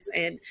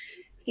and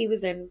he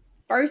was in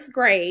first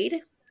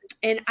grade.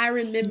 And I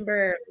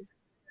remember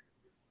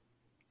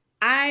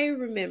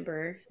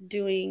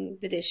doing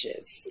the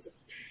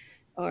dishes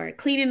or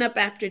cleaning up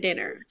after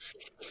dinner.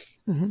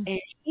 Mm-hmm.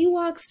 And he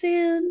walks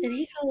in and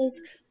he goes,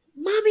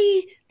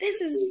 "Mommy,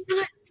 this is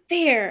not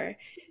fair.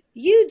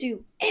 You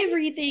do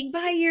everything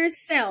by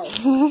yourself."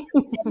 And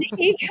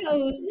he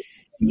goes,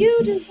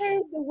 "You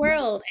deserve the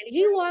world." And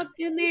he walked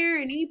in there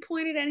and he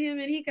pointed at him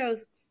and he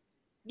goes,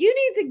 "You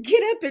need to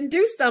get up and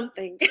do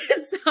something."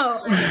 And so I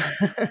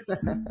was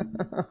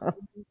like,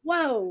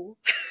 whoa,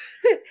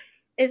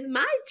 if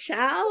my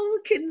child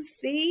can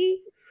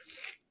see,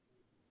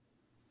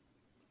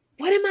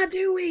 what am I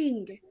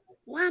doing?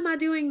 Why am I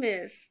doing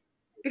this?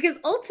 Because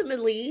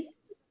ultimately,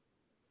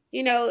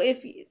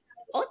 if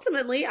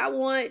ultimately I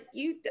want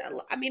you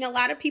to, I mean, a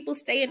lot of people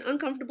stay in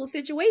uncomfortable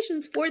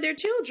situations for their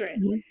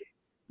children.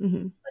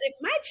 Mm-hmm. But if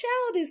my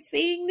child is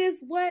seeing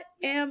this, what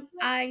am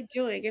I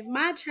doing? If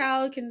my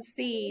child can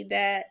see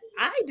that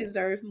I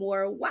deserve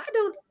more, why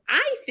don't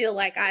I feel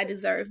like I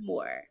deserve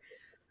more?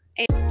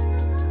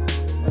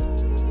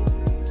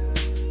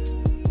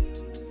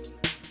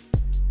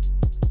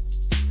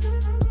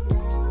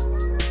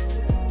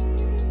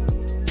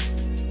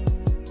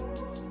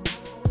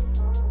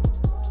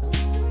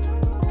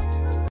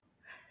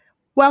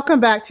 Welcome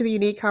back to the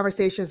Unique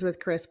Conversations with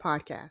Chris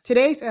podcast.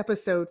 Today's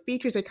episode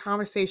features a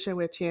conversation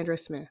with Chandra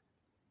Smith.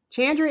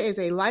 Chandra is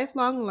a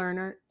lifelong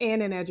learner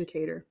and an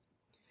educator.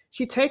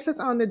 She takes us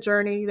on the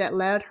journey that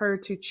led her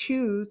to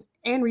choose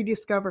and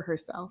rediscover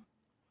herself.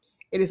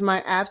 It is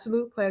my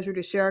absolute pleasure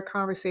to share a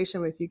conversation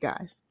with you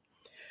guys.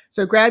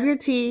 So grab your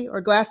tea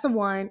or glass of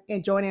wine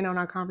and join in on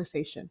our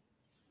conversation.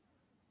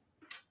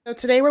 So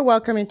today we're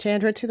welcoming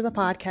Chandra to the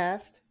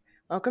podcast.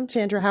 Welcome,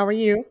 Chandra. How are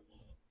you?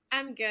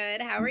 I'm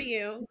good. How are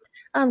you?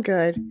 I'm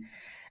good.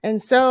 And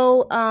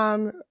so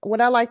what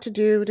I like to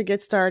do to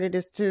get started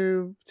is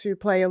to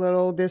play a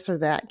little this or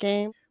that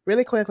game.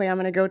 Really quickly, I'm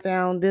going to go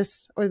down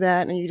this or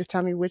that, and you just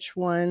tell me which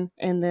one.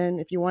 And then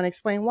if you want to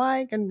explain why,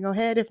 you can go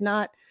ahead. If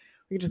not,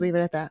 we can just leave it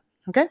at that.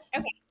 Okay?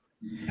 Okay.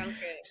 Sounds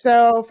good.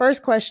 So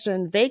first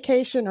question,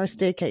 vacation or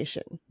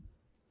staycation?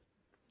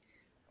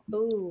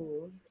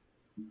 Ooh,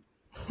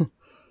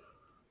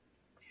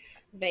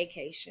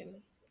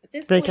 vacation. At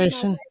this point in my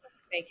Vacation. life,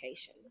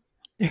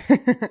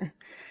 vacation.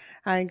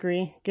 I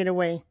agree. Get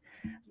away.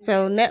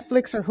 So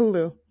Netflix or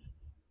Hulu?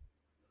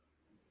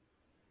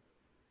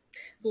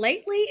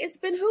 Lately, it's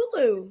been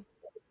Hulu.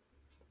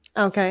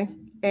 Okay.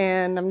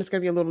 And I'm just going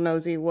to be a little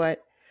nosy.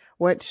 What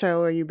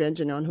show are you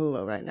binging on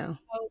Hulu right now?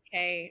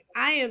 Okay.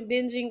 I am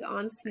binging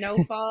on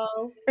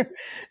Snowfall.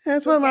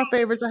 That's one of my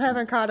favorites. I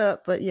haven't caught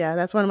up, but yeah,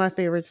 that's one of my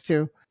favorites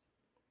too.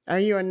 Are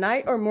you a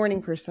night or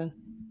morning person?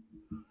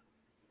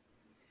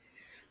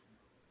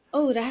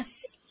 Oh,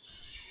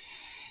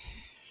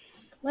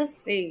 let's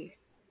see.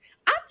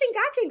 I think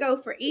I can go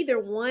for either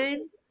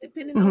one,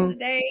 depending on Mm-hmm. the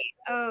day.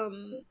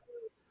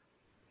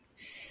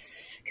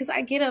 Because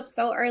I get up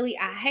so early.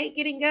 I hate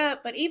getting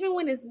up, but even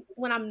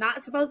when I'm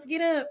not supposed to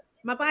get up,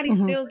 my body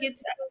Mm-hmm. still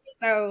gets up.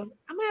 So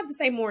I'm gonna have to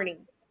say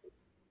morning.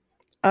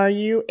 Are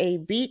you a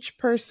beach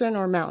person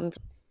or mountains?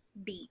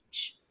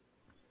 Beach.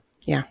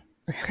 Yeah.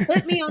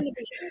 Put me on the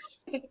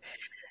beach.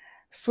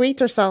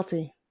 Sweet or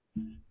salty?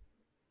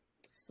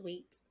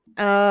 Sweet.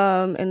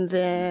 And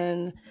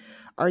then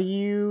are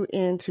you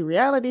into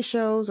reality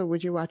shows or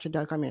would you watch a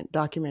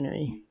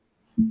documentary?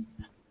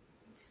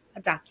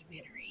 A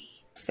documentary.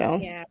 So,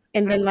 Yeah.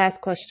 and I then would.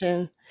 last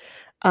question,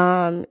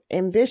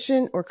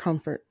 ambition or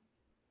comfort?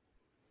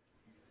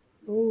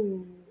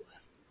 Ooh.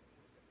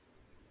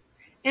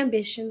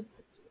 Ambition.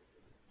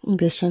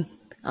 Ambition.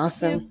 Yeah.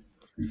 Awesome.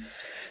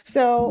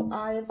 So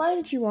I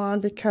invited you on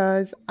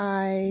because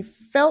I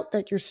felt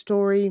that your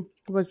story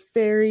was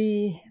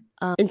very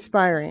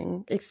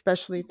inspiring,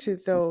 especially to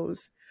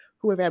those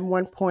who have at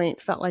one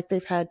point felt like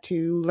they've had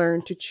to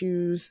learn to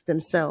choose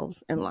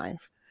themselves in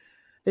life.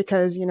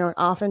 Because,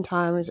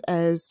 oftentimes,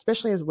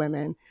 especially as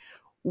women,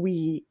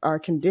 we are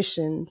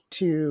conditioned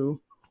to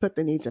put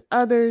the needs of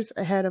others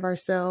ahead of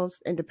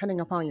ourselves. And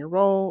depending upon your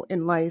role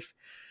in life,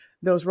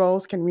 those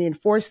roles can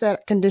reinforce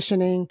that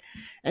conditioning.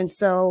 And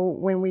so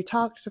when we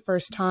talked the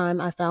first time,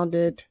 I found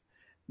it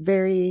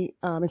very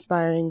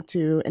inspiring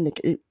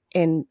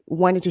and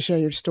wanted to share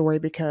your story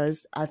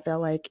because I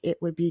felt like it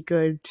would be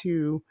good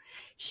to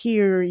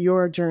hear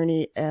your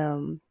journey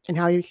and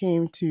how you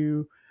came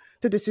to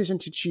the decision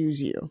to choose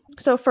you.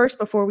 So first,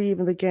 before we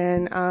even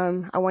begin,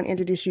 I want to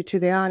introduce you to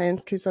the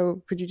audience.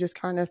 So could you just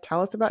kind of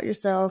tell us about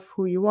yourself,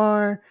 who you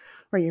are,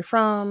 where you're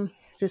from,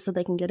 just so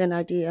they can get an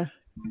idea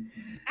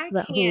I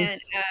about who. can.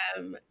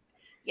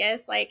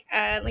 Yes, like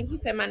you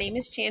said, my name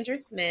is Chandra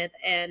Smith,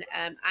 and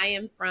I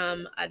am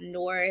from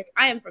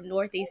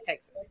Northeast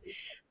Texas.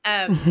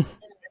 Um,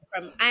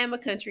 I am a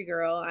country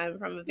girl. I'm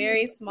from a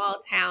very small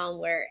town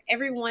where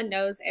everyone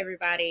knows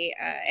everybody.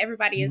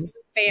 Everybody is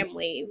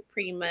family,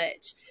 pretty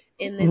much,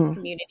 in this Mhm.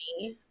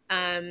 community.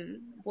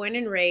 Born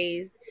and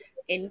raised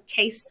in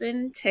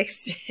Kason,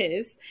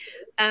 Texas,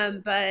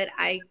 but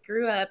I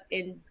grew up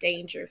in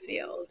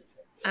Dangerfield.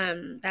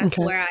 That's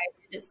Okay. where I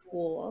attended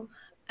school.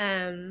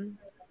 Um,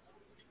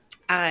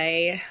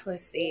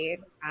 let's see,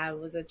 I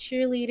was a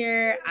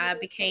cheerleader.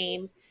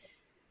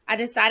 I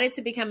decided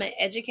to become an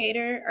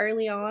educator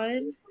early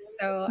on.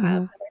 So, of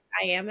Hmm. course,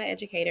 I am an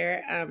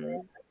educator.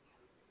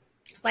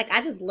 It's like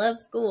I just love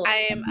school. I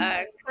am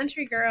a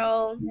country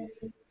girl,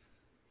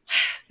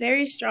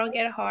 very strong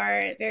at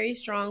heart, very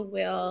strong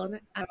willed.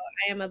 I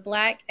am a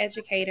Black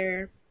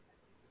educator,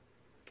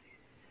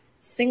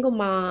 single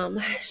mom,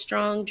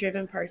 strong,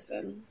 driven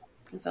person.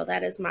 And so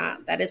that is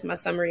my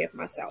summary of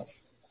myself.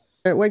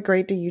 What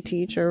grade do you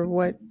teach, or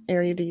what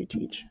area do you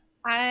teach?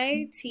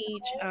 I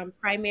teach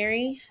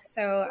primary,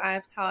 so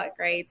I've taught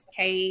grades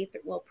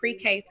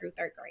pre-K through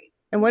third grade.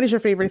 And what is your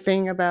favorite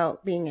thing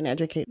about being an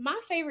educator? My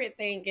favorite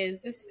thing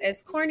is this,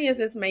 as corny as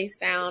this may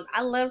sound,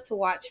 I love to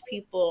watch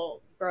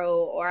people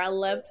grow, or I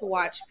love to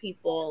watch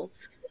people,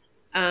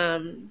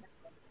 um,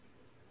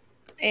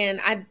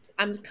 and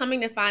I'm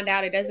coming to find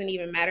out it doesn't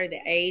even matter the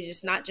age.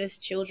 It's not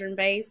just children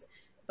based,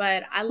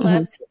 but I Hmm.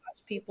 love to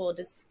watch people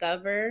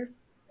discover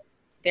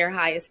their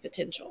highest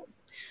potential.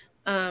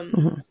 Um,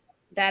 Hmm.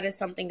 that is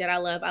something that I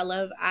love.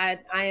 I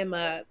am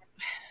a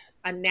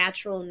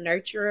natural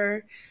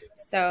nurturer.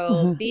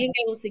 So Hmm. being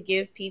able to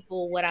give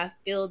people what I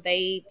feel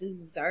they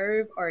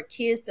deserve, or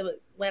kids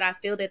what I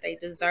feel that they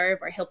deserve,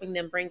 or helping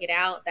them bring it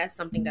out, that's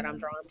something that I'm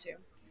drawn to.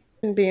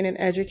 Being an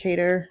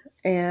educator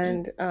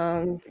and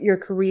your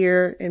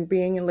career and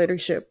being in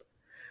leadership,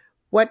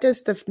 what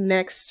does the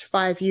next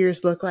 5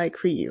 years look like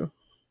for you?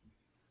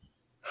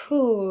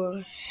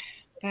 Whew,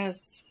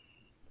 that's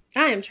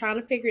I'm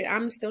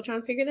still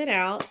trying to figure that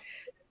out.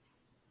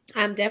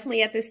 I'm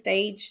definitely at this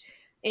stage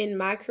in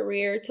my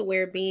career to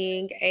where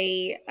being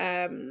a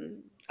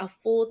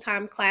full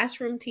time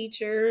classroom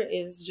teacher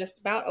is just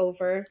about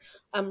over.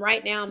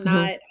 Right now, I'm Hmm.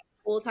 not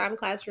full time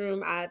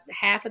classroom.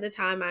 Half of the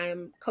time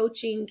I'm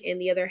coaching,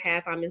 and the other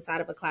half I'm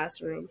inside of a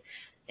classroom,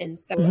 and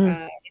so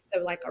Hmm.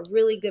 like a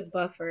really good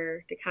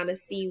buffer to kind of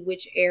see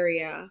which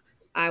area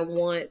I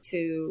want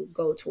to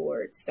go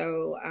towards.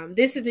 So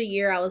this is a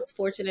year I was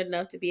fortunate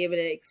enough to be able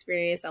to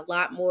experience a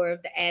lot more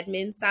of the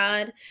admin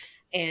side,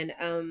 and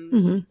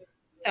Hmm.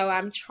 so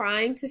I'm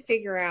trying to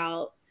figure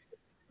out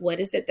what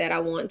is it that I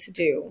want to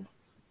do.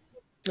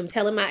 I'm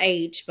telling my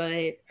age,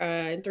 but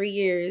in 3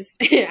 years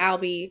I'll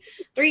be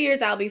 3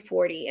 years I'll be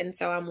 40, and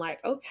so I'm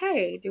like,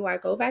 okay, do I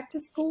go back to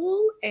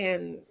school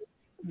and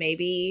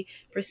maybe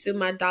pursue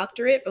my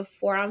doctorate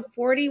before I'm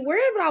 40?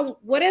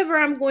 Whatever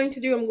I'm going to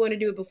do, I'm going to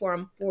do it before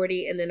I'm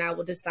 40, and then I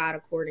will decide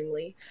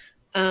accordingly.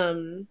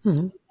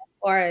 Hmm. As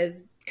far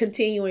as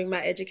continuing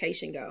my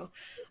education go,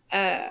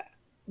 uh,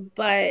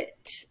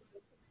 but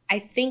I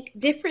think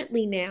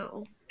differently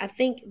now. I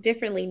think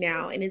differently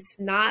now. And it's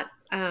not,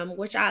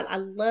 which I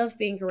love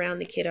being around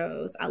the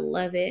kiddos. I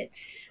love it.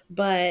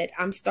 But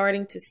I'm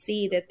starting to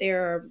see that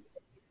there are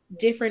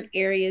different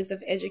areas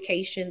of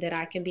education that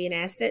I can be an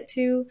asset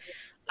to,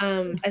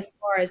 as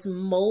far as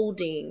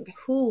molding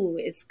who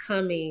is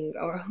coming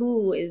or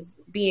who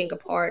is being a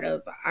part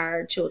of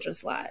our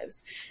children's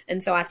lives.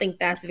 And so I think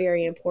that's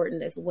very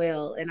important as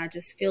well. And I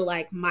just feel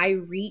like my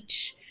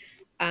reach,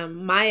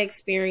 my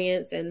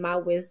experience and my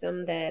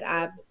wisdom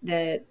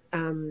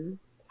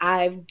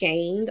I've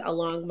gained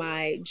along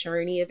my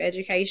journey of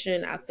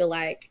education, I feel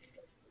like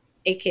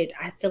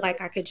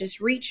I could just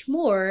reach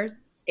more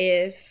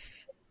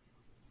if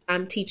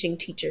I'm teaching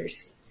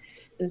teachers.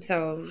 And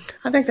so,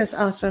 I think that's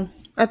awesome.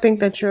 I think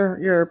that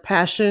your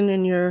passion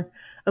and your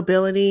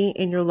ability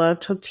and your love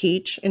to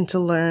teach and to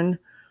learn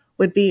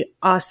would be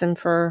awesome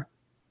for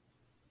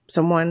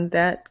someone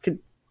that could,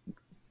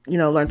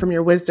 learn from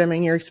your wisdom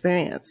and your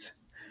experience.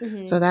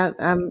 So mhm. that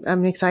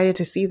I'm excited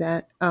to see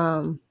that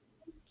Thank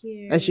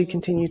as you you.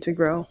 continue to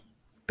grow.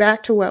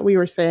 Back to what we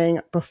were saying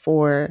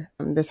before,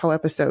 this whole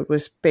episode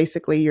was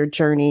basically your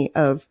journey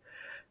of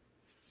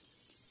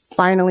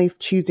finally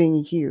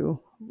choosing you.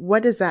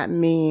 What does that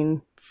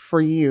mean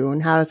for you,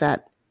 and how does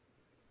that,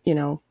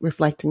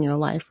 reflect in your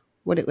life?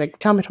 What it like?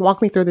 Tell me,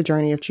 walk me through the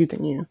journey of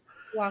choosing you.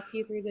 Walk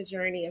you through the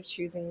journey of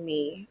choosing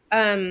me.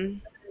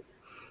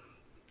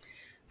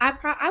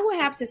 I would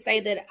have to say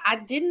that I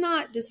did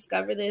not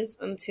discover this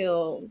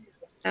until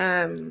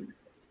um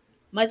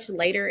much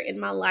later in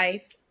my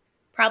life,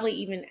 probably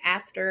even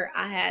after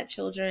I had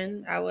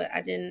children. I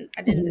didn't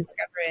Hmm.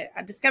 discover it.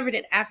 I discovered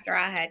it after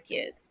I had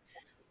kids.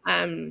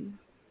 Um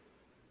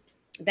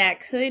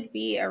that could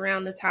be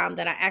around the time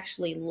that I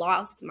actually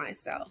lost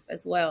myself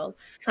as well.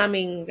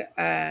 Coming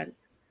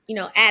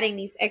adding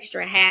these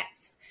extra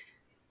hats,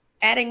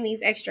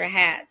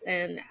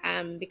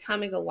 and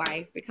becoming a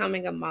wife,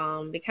 becoming a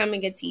mom,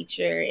 becoming a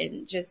teacher,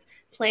 and just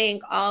playing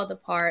all the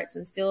parts,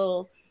 and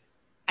still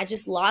I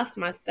just lost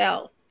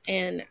myself.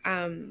 And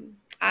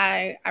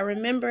I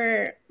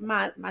remember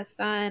my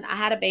son. I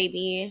had a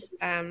baby.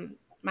 I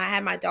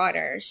had my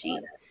daughter.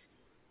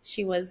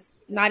 She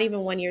was not even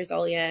 1 years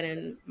old yet,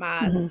 and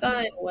my Hmm.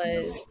 son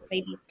was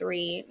maybe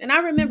 3. And I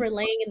remember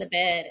laying in the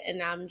bed,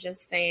 and I'm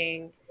just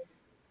saying,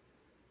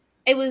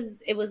 it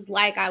was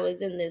like I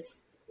was in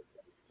this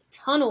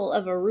tunnel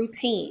of a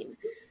routine,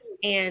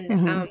 and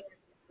Hmm.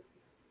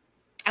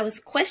 I was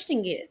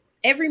questioning it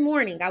every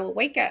morning. I would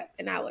wake up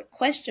and I would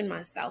question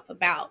myself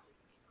about,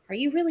 are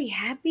you really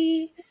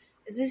happy?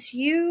 Is this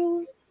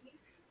you?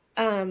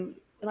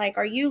 Like,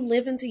 are you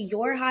living to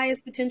your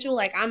highest potential?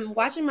 Like, I'm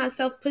watching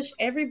myself push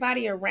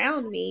everybody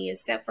around me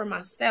except for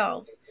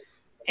myself.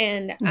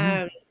 And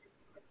Hmm.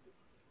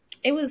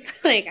 it was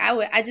like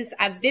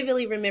I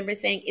vividly remember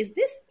saying, "Is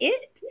this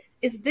it?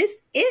 Is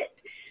this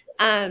it?"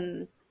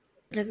 Um,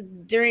 because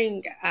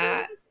during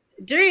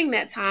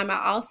that time,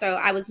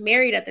 I was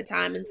married at the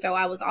time, and so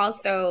I was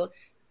also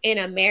in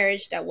a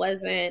marriage that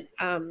wasn't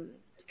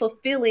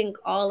fulfilling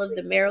all of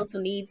the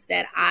marital needs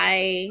that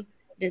I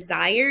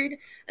desired,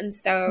 and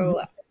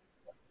so Hmm.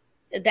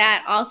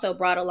 that also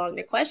brought along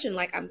the question,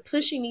 like, I'm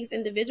pushing these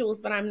individuals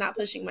but I'm not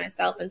pushing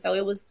myself. And so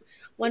it was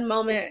one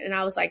moment and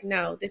I was like,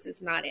 no, this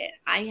is not it.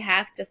 I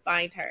have to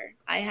find her.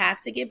 I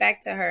have to get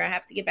back to her. I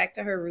have to get back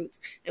to her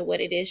roots and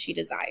what it is she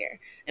desires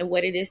and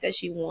what it is that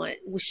she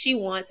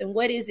wants and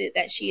what is it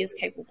that she is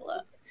capable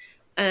of.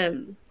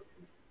 um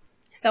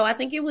so I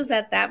think it was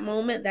at that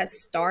moment that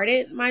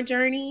started my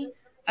journey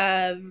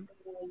of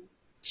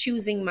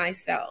choosing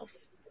myself.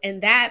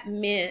 And that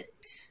meant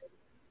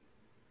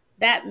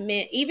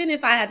even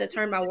if I had to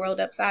turn my world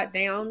upside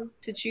down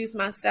to choose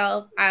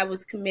myself, I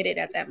was committed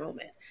at that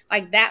moment.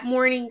 Like that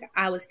morning,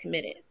 I was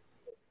committed.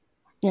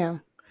 Yeah.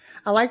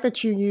 I like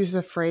that you use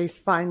the phrase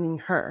finding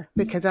her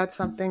because that's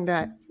something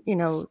that,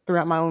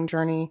 throughout my own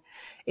journey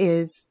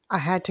is I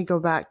had to go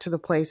back to the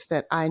place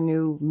that I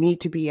knew me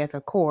to be at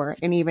the core,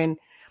 and even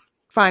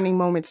finding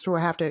moments to where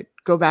I have to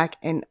go back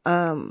and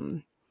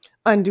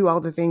undo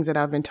all the things that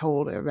I've been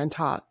told or been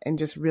taught and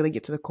just really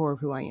get to the core of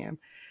who I am.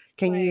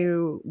 Can Right.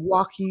 you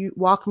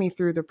walk me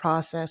through the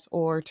process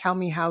or tell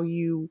me how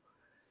you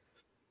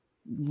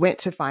went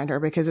to find her?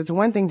 Because it's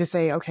one thing to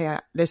say, okay,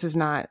 this is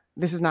not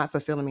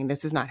fulfilling me.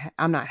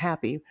 I'm not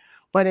happy.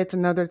 But it's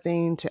another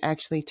thing to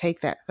actually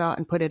take that thought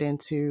and put it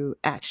into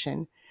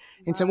action.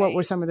 And so what were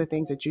Right. some of the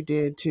things that you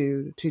did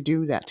to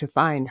do that, to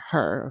find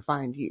her or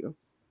find you?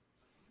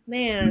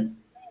 Man,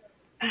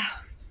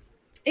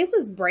 it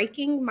was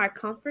breaking my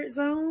comfort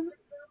zone.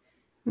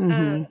 Um,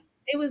 Mm-hmm.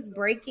 it was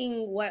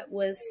breaking what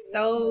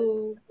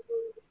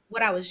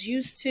I was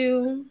used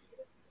to.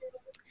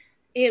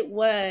 It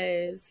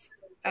was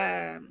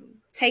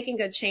taking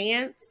a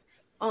chance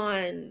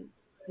on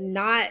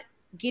not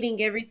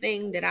getting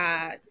everything that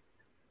I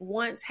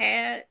once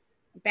had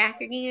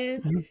back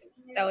again.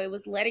 So it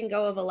was letting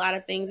go of a lot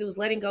of things. It was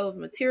letting go of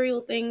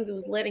material things. It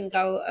was letting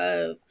go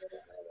of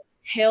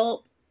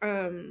help,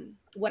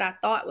 what I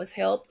thought was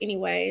help,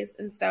 anyways.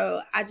 And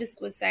so I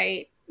just would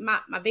say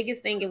my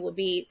biggest thing it would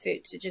be to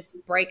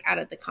just break out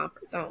of the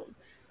comfort zone,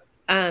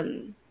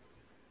 um,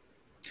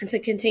 and to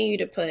continue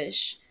to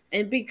push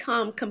and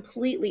become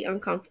completely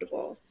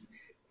uncomfortable.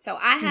 So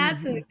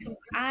Mm-hmm.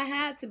 I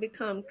had to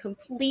become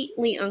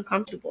completely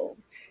uncomfortable.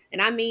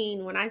 And I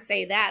mean, when I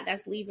say that,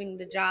 that's leaving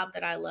the job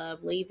that I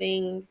love,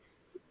 leaving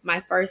my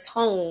first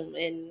home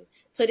and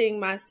putting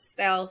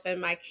myself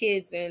and my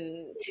kids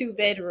in two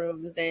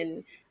bedrooms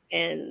and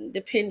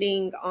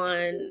depending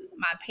on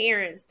my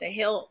parents to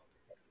help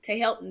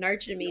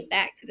nurture me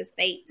back to the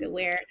state to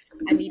where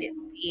I needed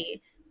to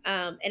be.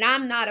 And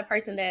I'm not a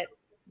person that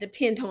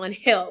depend on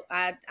help.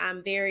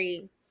 I'm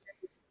very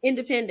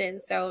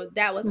independent, so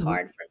that was Mm-hmm.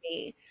 hard for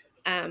me.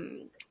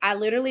 I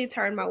literally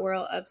turned my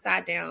world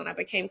upside down. I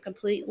became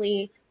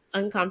completely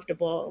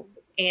uncomfortable,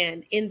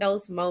 and in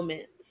those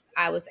moments,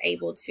 I was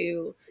able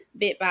to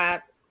bit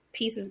by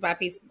piece,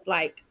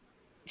 like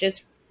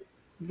just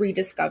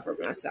rediscover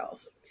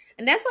myself.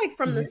 And that's like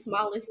from the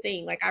smallest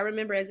thing. Like I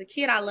remember as a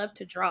kid, I loved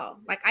to draw.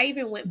 Like I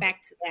even went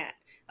back to that.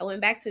 I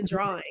went back to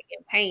drawing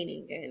and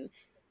painting and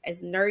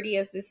as nerdy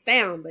as this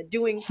sound, but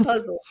doing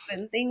puzzles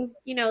and things,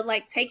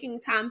 like taking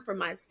time for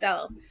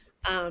myself.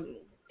 Um,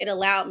 it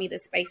allowed me the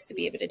space to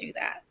be able to do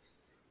that.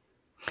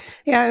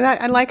 Yeah, and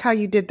I like how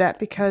you did that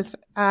because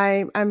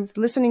I'm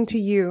listening to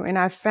you, and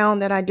I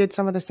found that I did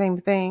some of the same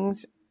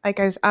things. Like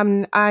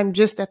I'm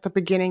just at the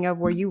beginning of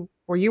where you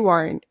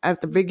are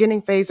at the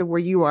beginning phase of where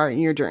you are in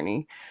your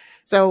journey.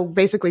 So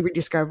basically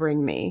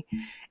rediscovering me.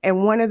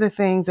 And one of the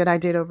things that I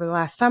did over the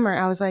last summer,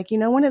 I was like,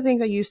 one of the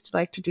things I used to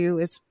like to do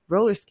is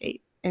roller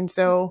skate. And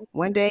so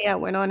one day I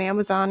went on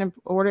Amazon and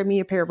ordered me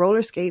a pair of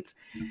roller skates,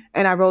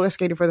 and I roller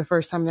skated for the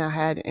first time that I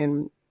had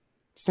in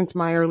since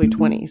my early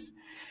 20s.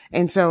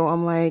 And so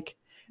I'm like,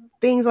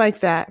 things like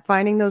that,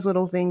 finding those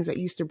little things that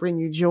used to bring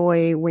you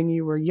joy when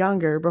you were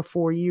younger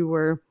before you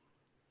were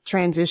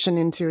transitioned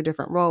into a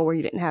different role where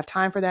you didn't have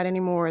time for that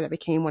anymore. That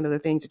became one of the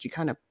things that you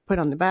kind of put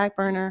on the back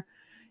burner.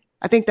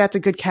 I think that's a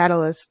good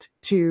catalyst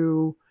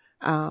to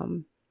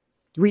um,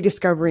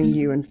 rediscovering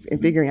you and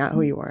figuring out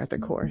who you are at the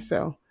core.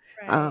 So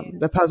Right.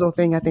 the puzzle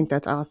thing, I think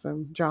that's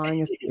awesome. Drawing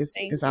is, is,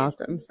 Thank is you.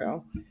 awesome.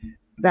 So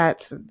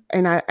that's,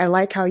 and I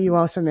like how you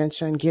also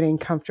mentioned getting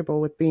comfortable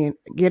with being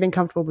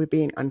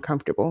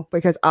uncomfortable,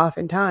 because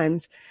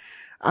oftentimes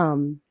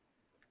um,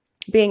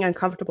 being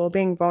uncomfortable,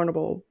 being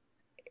vulnerable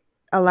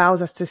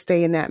allows us to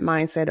stay in that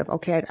mindset of,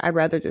 okay, I'd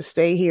rather just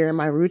stay here in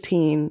my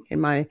routine,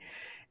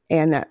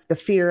 and that the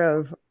fear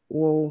of,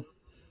 well,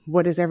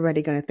 what is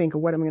everybody going to think, or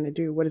what am I going to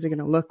do? What is it going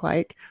to look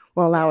like?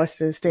 Will allow Yeah. us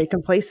to stay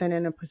complacent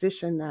in a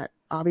position that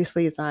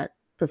obviously is not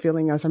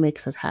fulfilling us or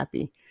makes us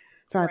happy.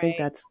 So I think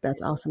Right.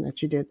 that's awesome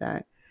that you did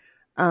that.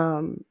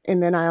 And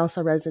then I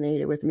also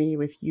resonated with me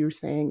with you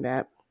saying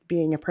that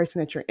being a person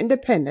that you're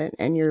independent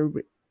and you're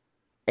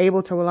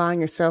able to rely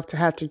on yourself, to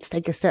have to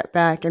take a step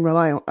back and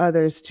rely on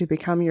others to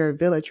become your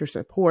village, your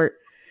support.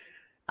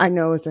 I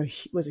know was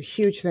a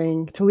huge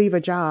thing to leave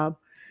a job,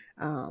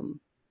 um,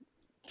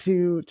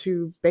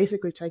 to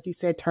basically, like you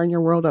said, turn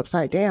your world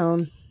upside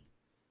down,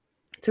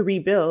 to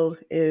rebuild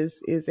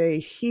is a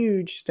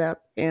huge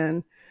step.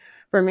 And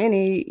for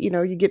many,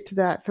 you get to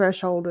that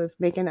threshold of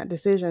making that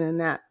decision, and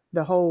that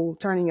the whole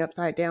turning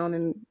upside down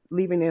and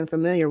leaving the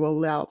unfamiliar will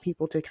allow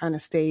people to kind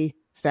of stay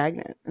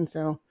stagnant. And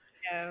so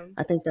Yeah.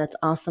 I think that's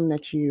awesome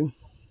that you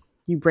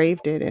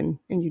braved it and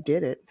you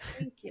did it. I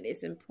think it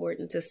is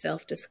important to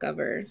self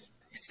discover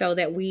so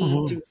that we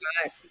do Mhm.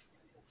 not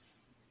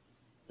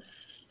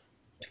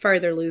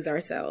further lose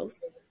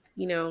ourselves,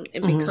 and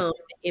Mhm. become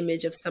the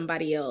image of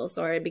somebody else,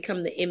 or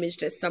become the image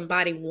that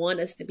somebody want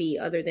us to be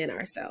other than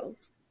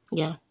ourselves.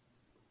 Yeah.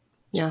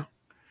 Yeah.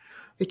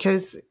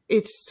 Because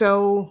it's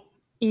so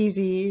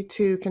easy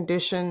to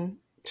condition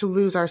to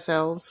lose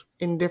ourselves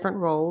in different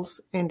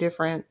roles, in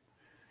different,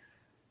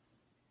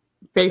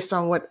 based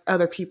on what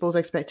other people's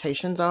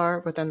expectations are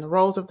within the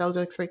roles of those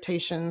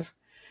expectations.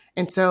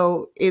 And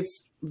so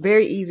it's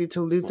very easy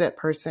to lose that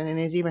person. And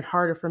it's even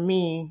harder for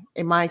me,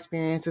 in my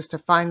experience, is to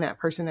find that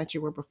person that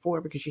you were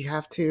before, because you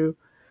have to,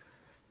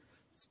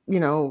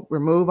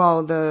 remove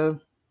all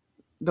the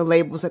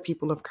labels that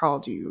people have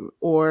called you,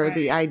 or Right.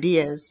 the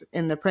ideas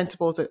and the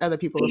principles that other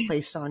people have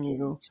placed on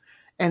you,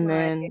 and Right.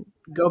 then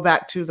go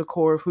back to the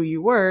core of who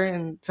you were.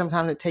 And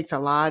sometimes it takes a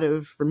lot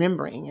of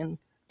remembering, and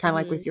kind of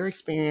like Hmm. with your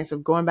experience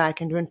of going back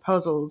and doing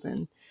puzzles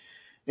and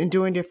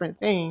doing different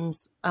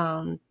things,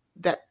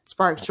 that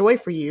spark joy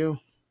for you.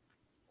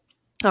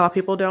 A lot of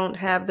people don't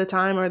have the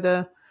time or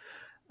the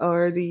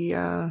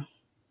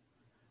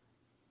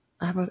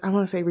I want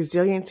to say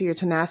resiliency or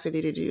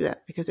tenacity to do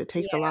that, because it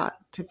takes a Yeah. lot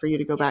for you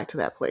to go Yeah. back to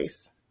that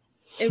place.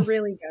 It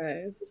really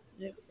does.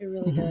 It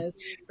really Hmm. does.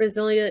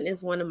 Resilient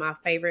is one of my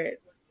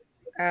favorite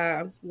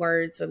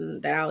words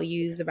and that I'll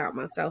use about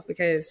myself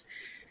because,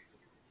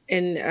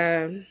 and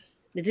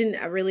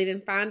I really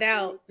didn't find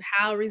out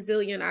how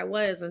resilient I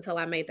was until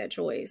I made that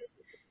choice.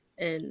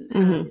 And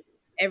Hmm.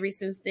 ever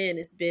since then,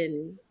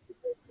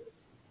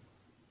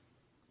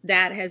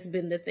 that has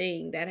been the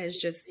thing that has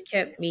just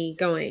kept me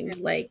going.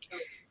 Like,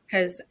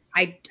 because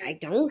I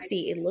don't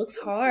see, it looks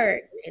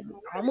hard. It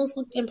almost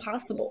looked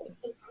impossible.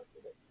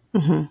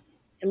 Hmm.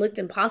 It looked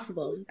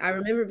impossible. I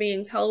remember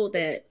being told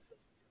that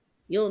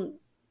you'll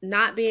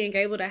not being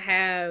able to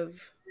have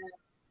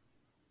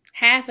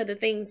half of the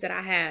things that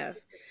I have.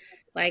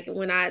 Like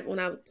when I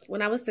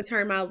was to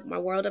turn my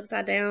world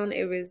upside down,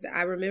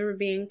 I remember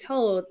being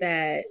told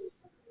that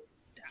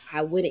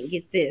I wouldn't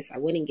get this, I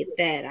wouldn't get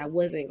that, I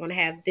wasn't gonna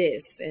have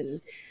this,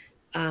 and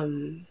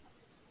um,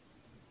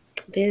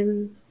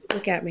 then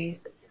look at me.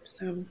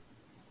 So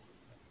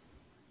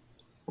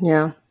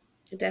Yeah.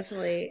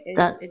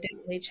 That. it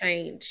definitely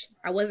changed.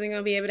 I wasn't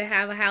gonna be able to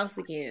have a house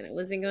again. I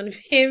wasn't gonna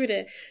be able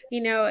to,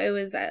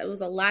 it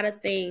was a lot of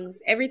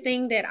things.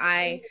 Everything that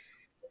I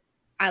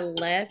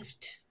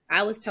left,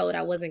 I was told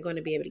I wasn't going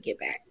to be able to get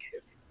back.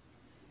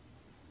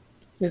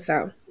 And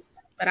so,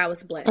 but I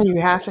was And you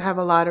blessed. have to have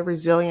a lot of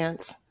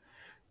resilience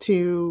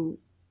to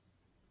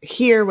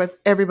hear what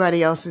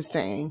everybody else is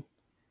saying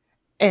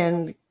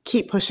and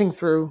keep pushing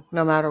through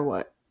no matter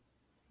what.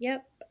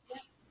 Yep,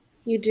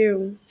 you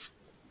do.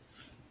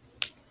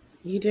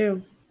 You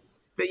do.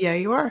 But yeah,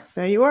 you are.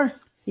 There you are.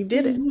 You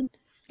did it. Mhm.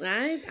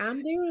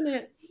 I'm doing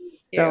it.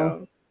 So,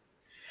 Yeah.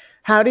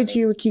 how did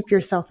you keep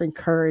yourself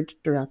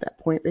encouraged throughout that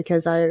point?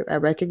 Because I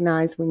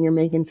recognize when you're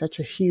making such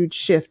a huge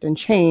shift and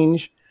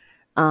change,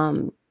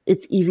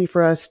 it's easy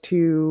for us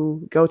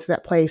to go to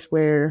that place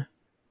where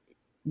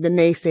the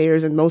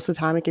naysayers, and most of the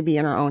time it can be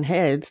in our own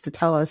heads, to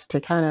tell us to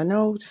kind of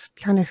no, just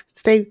kind of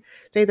stay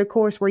the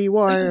course where you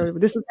are, or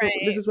this Right.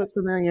 is what's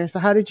familiar. So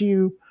how did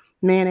you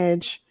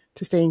manage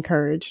to stay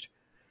encouraged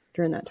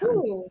during that time?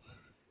 Ooh,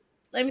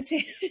 let me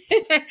see.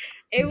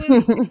 It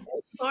was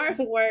hard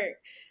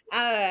work.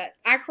 I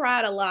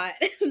cried a lot.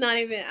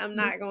 I'm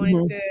not going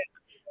Mhm.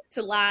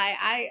 to lie.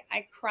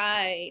 I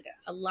cried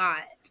a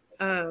lot.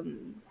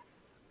 Um,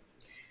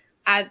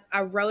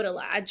 I wrote a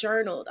lot. I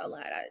journaled a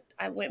lot.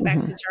 I went back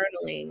to Mhm.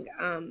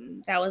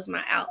 journaling. That was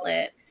my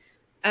outlet.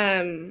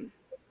 Um,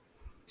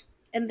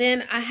 and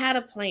then I had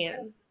a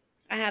plan.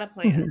 I had a Mhm.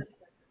 plan.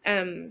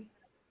 Um,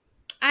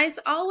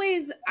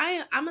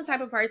 I'm a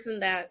type of person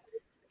that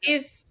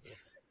if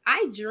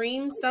I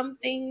dream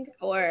something,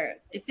 or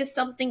if it's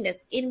something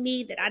that's in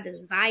me that I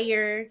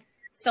desire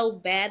so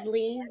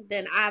badly,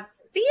 then I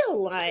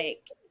feel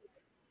like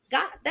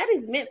God, that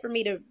is meant for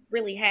me to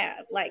really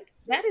have. Like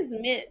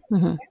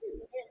Mhm.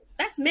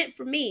 that's meant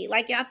for me.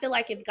 Like I feel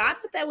like if God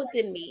put that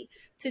within me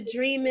to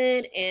dream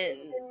it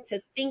and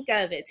to think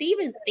of it, to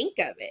even think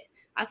of it,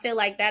 I feel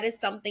like that is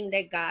something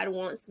that God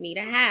wants me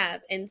to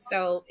have. And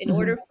so, in Hmm.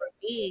 order for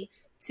me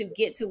to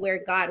get to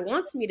where God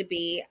wants me to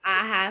be,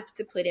 I have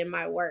to put in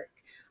my work.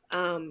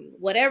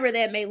 Whatever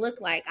that may look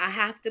like, I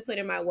have to put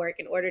in my work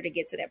in order to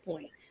get to that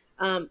point.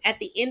 At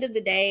the end of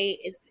the day,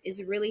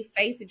 it's really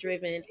faith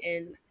driven,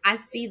 and I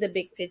see the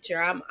big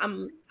picture.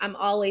 I'm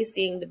always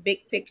seeing the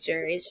big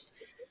picture. It's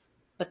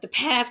but the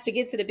path to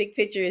get to the big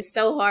picture is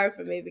so hard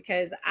for me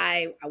because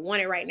I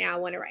want it right now. I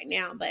want it right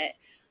now, but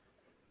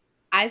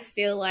I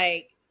feel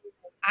like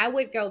I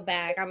would go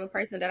back. I'm a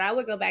person that I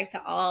would go back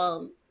to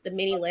all the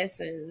many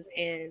lessons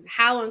and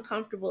how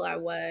uncomfortable I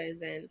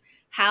was and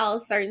how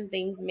certain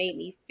things made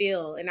me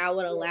feel. And I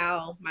would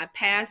allow my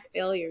past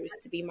failures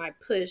to be my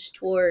push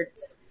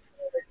towards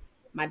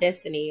my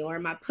destiny or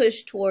my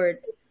push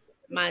towards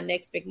my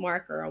next big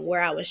marker on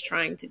where I was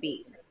trying to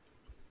be.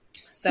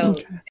 So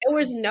Okay. there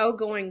was no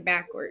going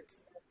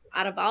backwards.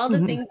 Out of all the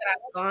Hmm. things that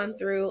I've gone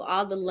through,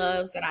 all the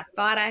loves that I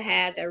thought I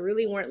had that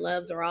really weren't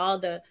loves, or all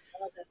the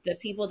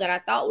people that I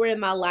thought were in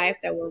my life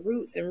that were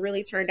roots and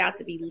really turned out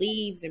to be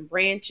leaves and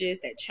branches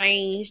that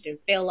changed and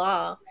fell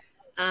off.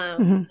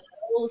 Hmm.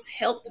 Those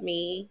helped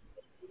me.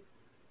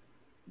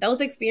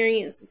 Those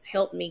experiences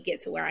helped me get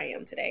to where I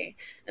am today.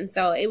 And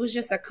so it was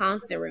just a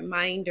constant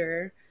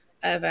reminder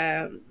of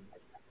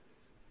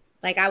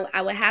like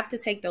I would have to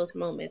take those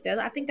moments.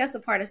 I think that's a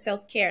part of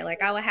self-care.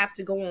 Like I would have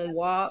to go on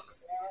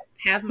walks,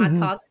 have my Hmm.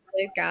 talks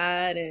with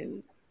God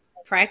and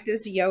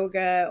practice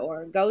yoga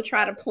or go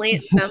try to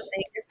plant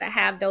something just to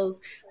have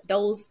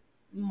those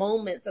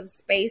moments of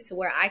space to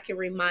where I can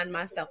remind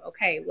myself,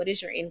 okay, what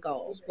is your end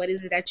goal? What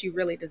is it that you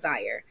really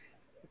desire?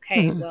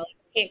 Okay, Hmm. well,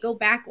 you can't go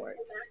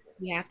backwards.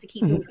 You have to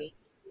keep Hmm. moving.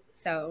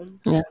 So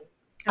Yeah,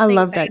 I I think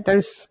love that that.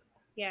 There's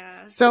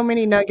yeah. so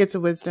many nuggets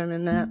of wisdom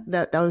in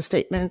that those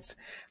statements.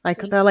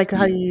 Like Me I like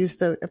how you use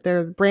the if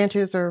they're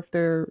branches or if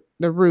they're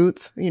the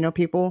roots,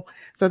 people.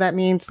 So that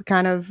means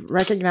kind of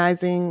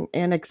recognizing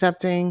and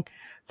accepting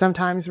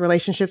sometimes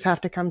relationships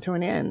have to come to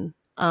an end.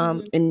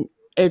 too. And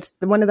it's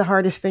one of the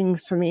hardest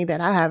things for me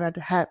that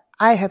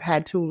I have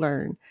had to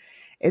learn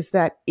is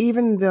that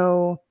even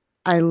though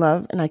I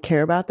love and I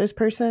care about this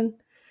person,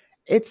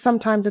 it's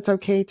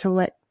okay to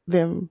let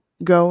them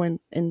go and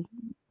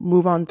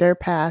move on their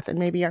path, and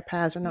maybe our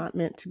paths are not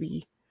meant to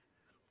be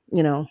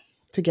you know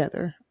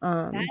together.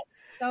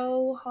 That's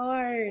so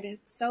hard.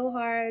 It's so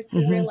hard to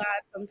Hmm. realize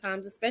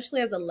sometimes,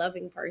 especially as a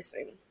loving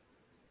person.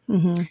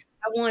 Hmm.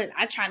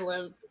 I try to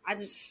love,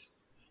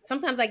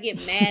 sometimes I get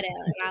mad at it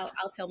and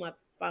I'll tell my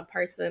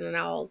person and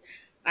I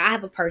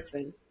have a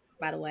person,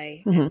 by the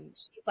way, Hmm. and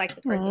she's like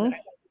the person that Hmm. I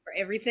go to for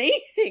everything.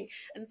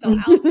 And so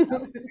I'll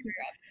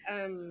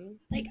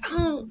like,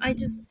 oh, I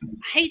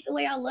hate the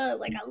way I love.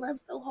 Like I love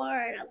so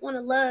hard. I want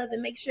to love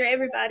and make sure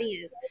everybody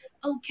is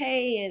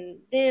okay. And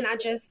then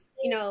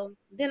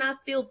then I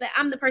feel bad.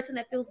 I'm the person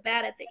that feels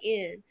bad at the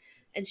end.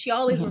 And she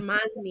always Hmm.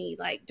 reminds me,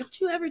 like, don't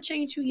you ever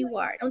change who you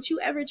are. Don't you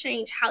ever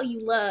change how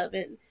you love.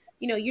 And,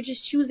 you're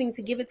just choosing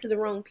to give it to the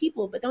wrong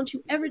people, but don't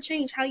you ever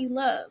change how you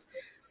love.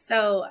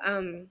 So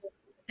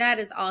that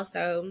is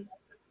also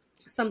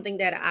something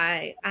that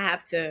I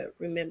have to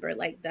remember,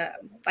 like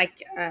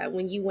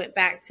when you went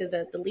back to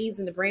the leaves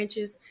and the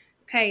branches.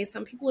 Okay,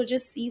 some people are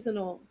just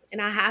seasonal,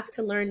 and I have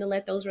to learn to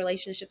let those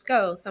relationships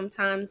go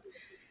sometimes,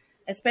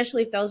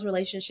 especially if those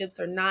relationships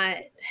are not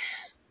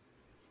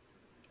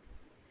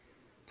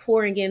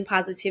pouring in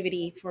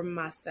positivity for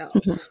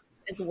myself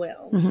as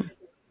well. Hmm.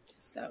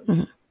 So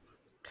Hmm.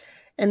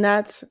 And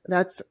that's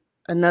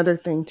another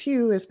thing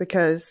too, is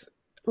because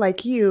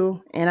like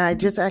you and I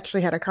just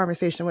actually had a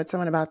conversation with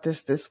someone about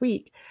this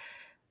week.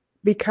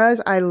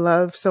 Because I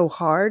love so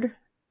hard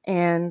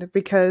and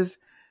because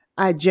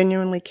I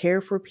genuinely care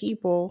for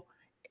people,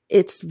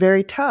 it's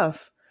very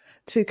tough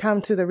to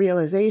come to the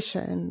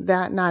realization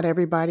that not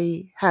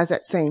everybody has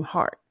that same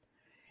heart.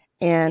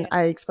 And yeah.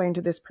 I explained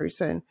to this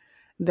person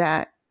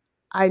that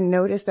I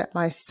noticed that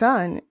my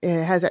son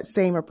has that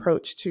same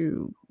approach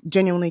to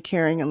genuinely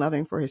caring and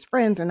loving for his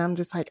friends. And I'm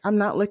just like, I'm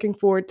not looking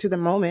forward to the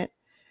moment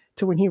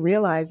to when he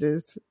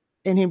realizes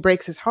and he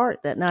breaks his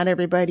heart that not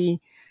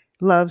everybody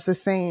loves the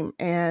same.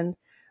 And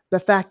the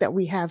fact that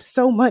we have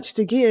so much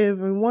to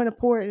give and want to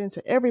pour it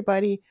into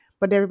everybody,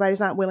 but everybody's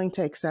not willing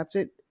to accept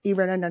it,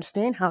 even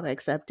understand how to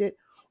accept it,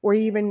 or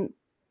even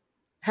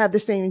have the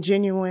same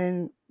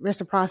genuine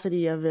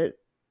reciprocity of it,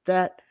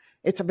 that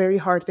it's a very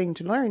hard thing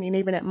to learn. And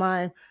even at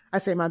I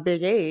say my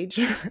big age,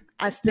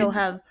 I still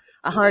have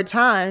a hard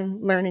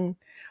time learning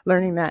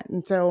that.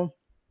 And so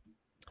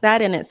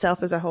that in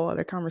itself is a whole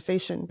other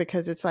conversation,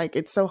 because it's like,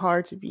 it's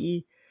hard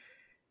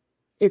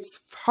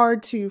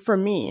to, for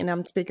me, and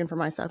I'm speaking for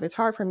myself, it's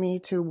hard for me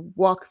to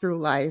walk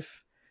through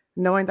life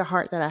knowing the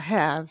heart that I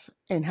have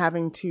and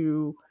having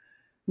to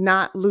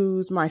not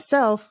lose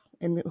myself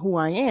and who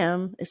I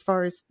am as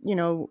far as,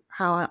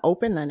 how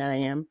open that I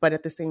am. But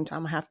at the same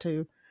time, I have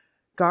to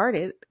guard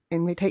it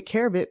and we take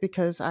care of it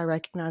because I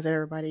recognize that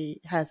everybody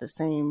has the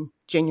same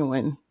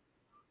genuine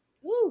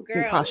Woo,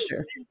 girl.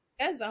 posture.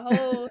 That's a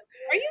whole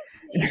are you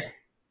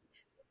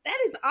that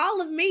is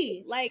all of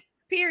me. Like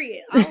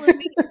period. All of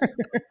me.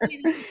 Funny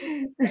that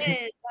you just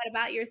said that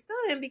about your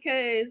son,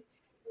 because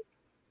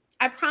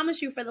I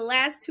promise you, for the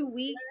last 2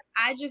 weeks,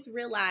 I just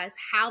realized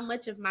how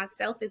much of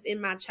myself is in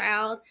my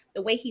child,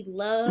 the way he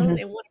love Mhm.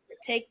 and want to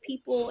protect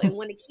people and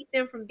want to keep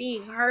them from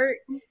being hurt.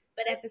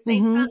 But at the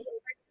same time, Mhm.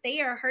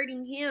 they are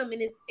hurting him,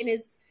 and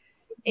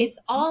it's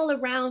all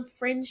around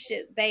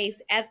friendship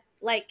based. At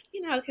like,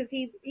 because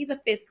he's a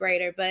fifth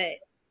grader, but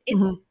it's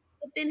Mhm.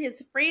 within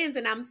his friends,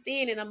 and I'm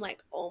seeing it. I'm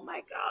like, oh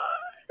my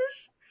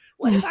gosh,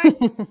 what if I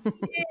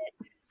it?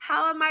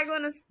 How am I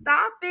going to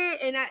stop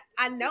it? And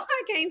I know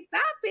I can't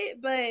stop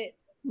it, but it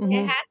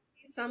Mhm. has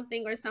to be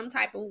something or some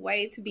type of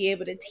way to be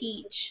able to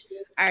teach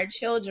our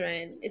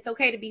children it's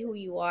okay to be who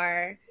you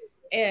are.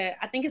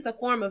 I think it's a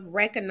form of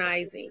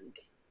recognizing.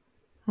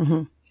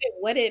 Mhm.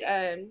 What did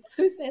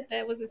who said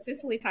that? Was it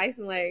Cicely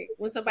Tyson? Like,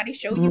 when somebody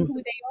show you Mhm.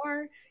 who they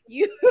are,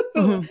 you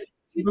Mhm.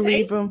 you Believe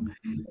take them.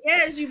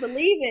 yes, you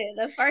believe it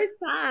the first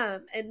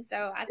time. And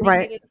so I think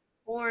Right. it is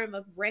a form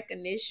of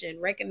recognition,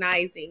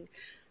 recognizing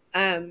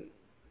um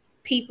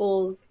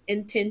people's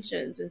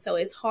intentions. And so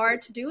it's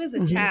hard to do as a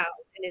Mhm. child,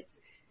 and it's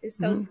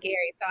so Mhm.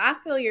 scary. So I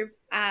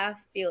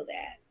feel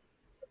that.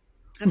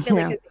 I feel it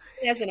Yeah. because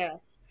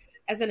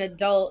as an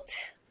adult,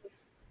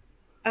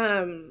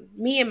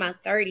 me in my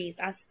 30s,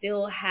 I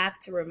still have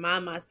to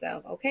remind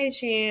myself, okay,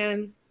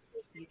 Chan,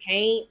 you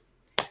can't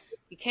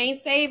you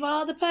can't save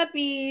all the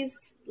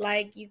puppies.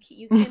 Like, you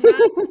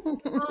cannot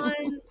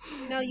on,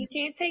 you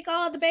can't take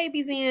all the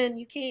babies in.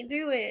 You can't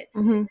do it.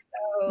 Mhm.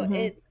 So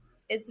Mhm.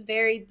 it's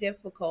very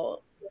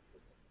difficult.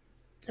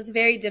 It's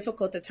very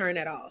difficult to turn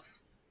it off.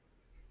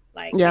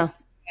 Like, Yeah.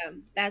 it's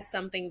that's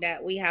something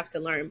that we have to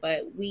learn.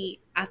 But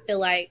I feel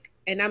like,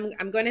 and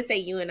I'm going to say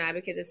you and I,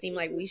 because it seemed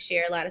like we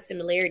share a lot of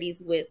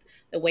similarities with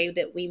the way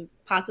that we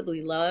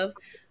possibly love.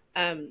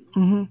 Um,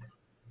 Mhm.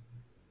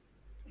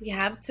 we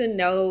have to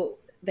know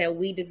that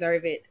we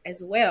deserve it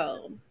as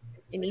well.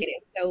 And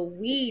so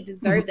we Mhm.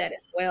 deserve that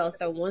as well.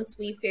 So once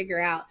we figure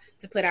out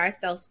to put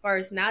ourselves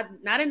first, not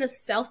in a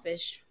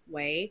selfish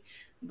way,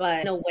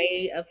 but in a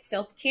way of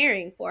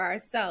self-caring for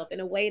ourselves, in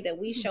a way that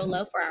we show Mhm.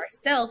 love for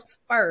ourselves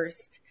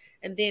first,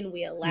 and then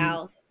we Mhm.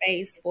 allow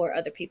space for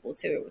other people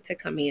to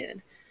come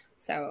in.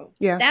 So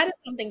Yeah. that is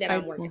something that I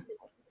I'm agree. working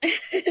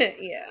on.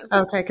 Yeah.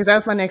 Okay, because that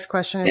was my next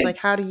question. Is like,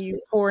 how do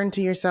you pour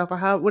into yourself, or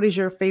how? What is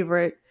your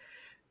favorite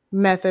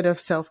method of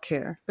self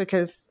care?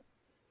 Because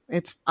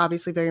it's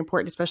obviously very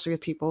important, especially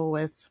with people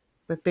with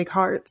big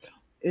hearts,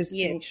 is to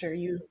Yeah. make sure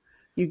you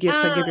give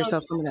Um,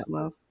 yourself some of that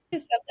love.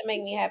 just stuff that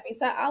make me happy.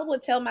 So I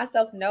would tell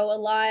myself no a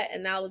lot,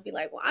 and I would be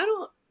like, well, I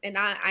don't, and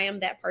I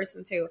am that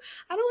person too.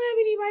 I don't have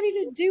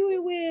anybody to do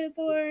it with,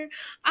 or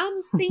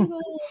I'm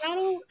single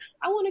and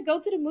I want to go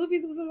to the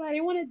movies with somebody.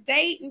 I want to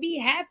date and be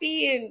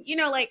happy. And,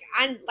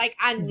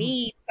 I Mhm.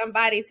 need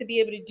somebody to be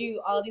able to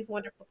do all these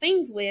wonderful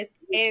things with.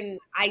 And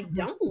I Mhm.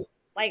 don't,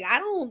 I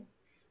don't,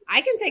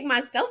 I can take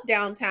myself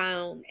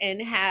downtown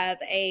and have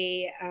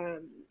a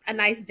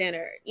nice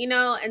dinner,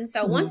 And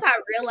so once Mhm. I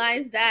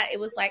realized that, it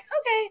was like,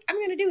 okay,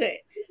 I'm gonna do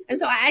it. And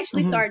so I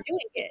actually Mhm. started doing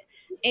it,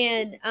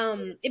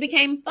 and it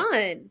became fun.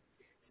 Mhm.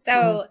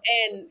 So,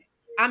 and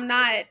I'm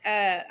not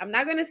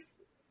gonna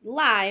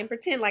lie and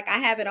pretend like I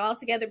have it all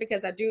together,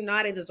 because I do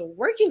not. It is a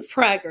work in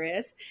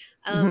progress.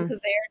 Mhm. Because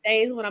there are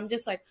days when I'm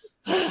just like,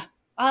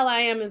 all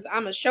I am is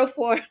I'm a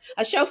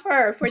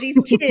chauffeur for these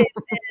kids.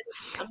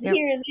 I'm Yep.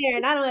 here and there,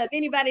 and I don't have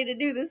anybody to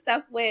do this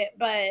stuff with.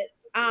 But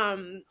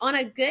on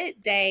a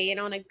good day and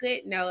on a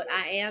good note,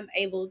 I am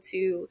able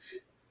to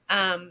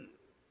um,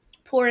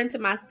 pour into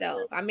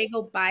myself. I may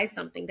go buy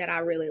something that I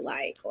really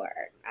like, or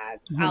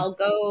Mhm. I'll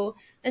go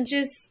and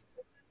just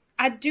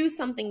I do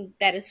something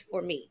that is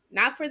for me,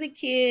 not for the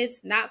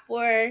kids, not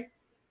for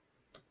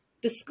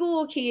the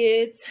school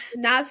kids,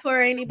 not for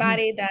Mhm.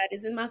 anybody that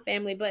is in my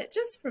family, but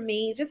just for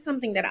me, just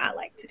something that I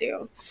like to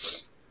do.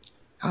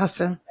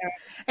 Awesome.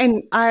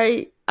 And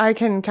I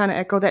can kind of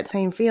echo that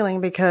same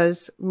feeling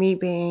because me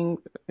being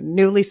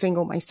newly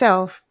single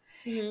myself,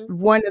 Mm-hmm.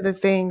 one of the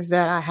things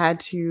that I had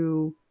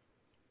to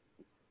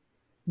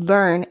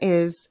learn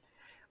is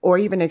or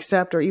even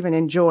accept or even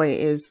enjoy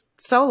is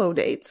solo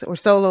dates or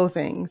solo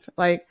things.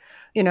 Like,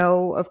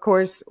 of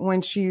course,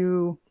 once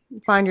you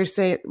find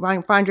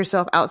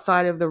yourself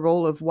outside of the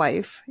role of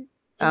wife,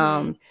 Mm-hmm.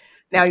 um,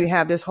 now you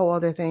have this whole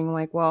other thing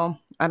like, well,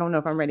 I don't know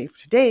if I'm ready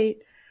to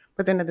date,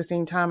 but then at the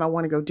same time, I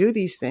want to go do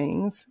these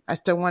things. I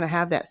still want to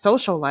have that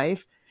social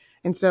life.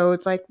 And so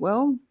it's like,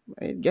 well,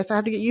 I guess I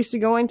have to get used to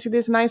going to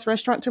this nice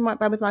restaurant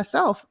with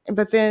myself.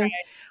 But then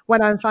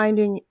what I'm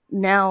finding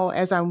now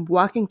as I'm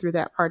walking through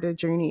that part of the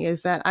journey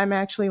is that I'm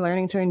actually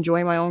learning to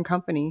enjoy my own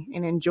company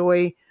and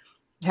enjoy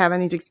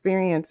having these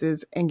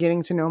experiences and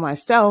getting to know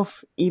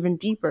myself even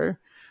deeper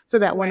so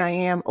that when Right. I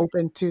am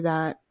open to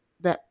that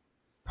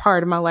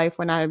part of my life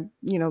when I,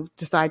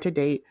 decide to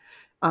date,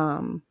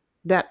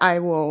 that I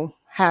will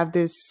have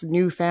this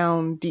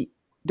newfound deep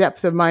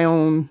depth of my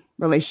own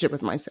relationship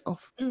with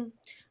myself. Mm.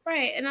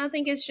 Right. And I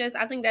think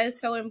that is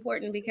so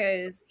important,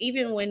 because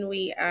even when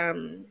we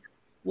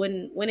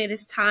when it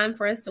is time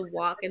for us to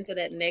walk into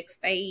that next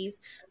phase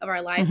of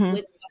our life Hmm.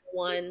 with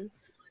someone,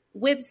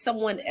 with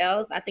someone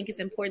else, I think it's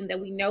important that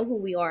we know who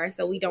we are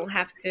so we don't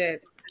have to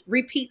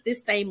repeat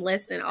this same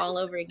lesson all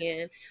over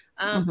again.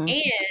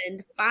 Mhm.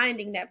 And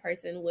finding that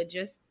person would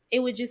just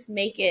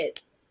make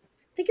it,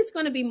 I think it's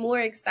going to be more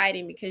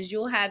exciting because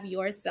you'll have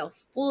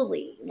yourself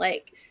fully,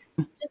 like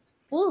just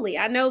fully.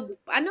 I know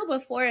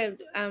before,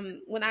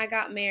 when I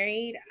got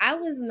married, I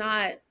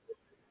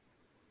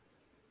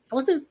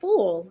wasn't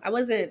full. I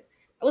wasn't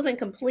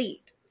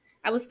complete.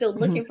 I was still Mhm.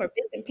 looking for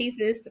bits and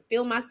pieces to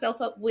fill myself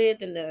up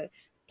with and to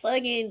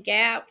plug in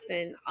gaps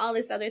and all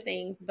this other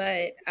things.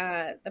 But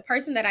the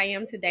person that I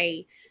am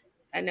today,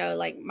 I know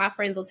like my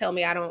friends will tell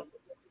me I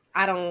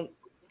don't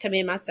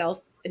commend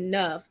myself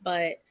enough,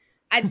 but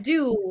I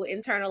do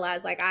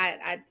internalize, like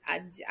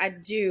I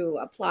do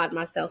applaud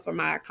myself for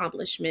my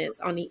accomplishments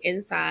on the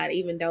inside,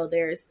 even though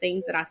there's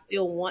things that I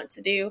still want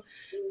to do.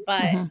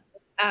 But Mhm.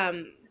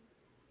 um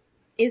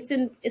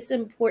it's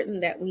important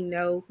that we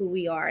know who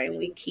we are and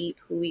we keep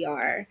who we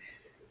are.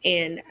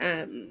 And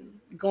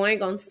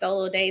going on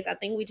solo dates, I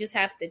think we just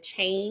have to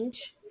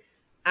change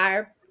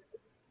our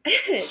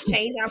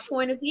change our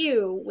point of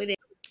view with it.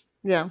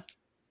 Yeah.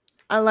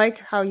 I like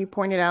how you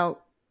pointed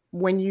out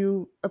when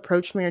you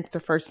approached marriage the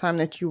first time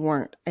that you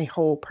weren't a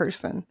whole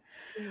person.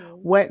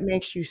 Mhm. What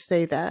makes you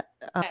say that?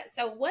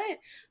 So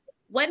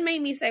what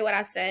made me say what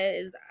I said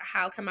is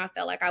how come I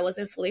felt like I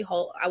wasn't fully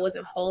whole. I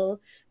wasn't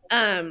whole.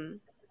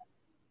 Um,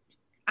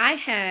 I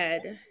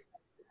had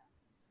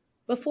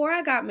before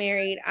I got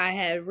married, I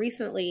had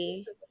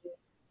recently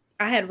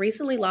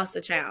lost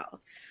a child,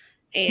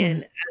 Mhm.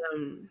 and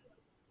um,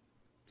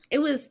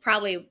 that's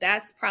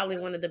probably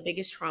one of the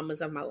biggest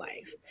traumas of my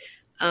life,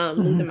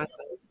 losing Mhm. my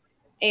son,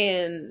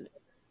 and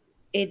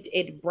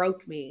it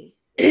broke me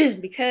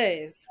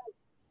because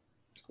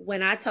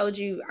when I told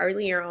you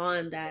earlier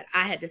on that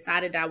I had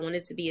decided I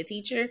wanted to be a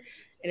teacher,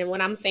 and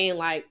when I'm saying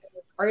like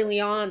early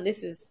on,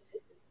 this is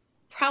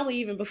probably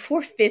even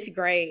before fifth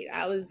grade.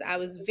 I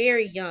was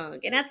very young,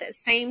 and at the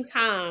same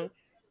time,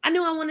 I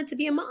knew I wanted to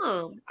be a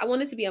mom. I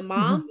wanted to be a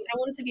mom, Mhm. and I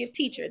wanted to be a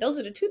teacher. Those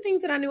are the two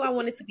things that I knew I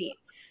wanted to be.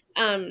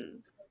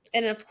 Um,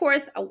 and of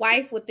course, a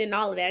wife within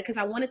all of that because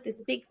I wanted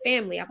this big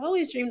family. I've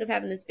always dreamed of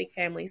having this big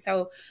family.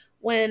 So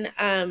when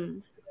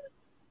um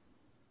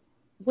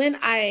when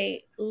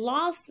I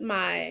lost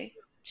my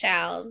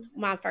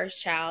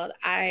first child,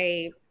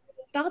 I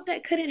thought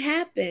that couldn't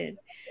happen.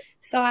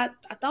 So I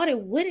thought it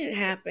wouldn't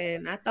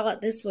happen. I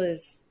thought this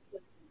was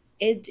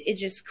it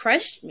just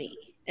crushed me.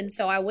 And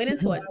so I went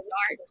into a Mhm.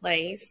 dark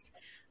place.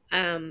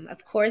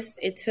 Of course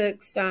it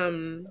took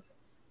some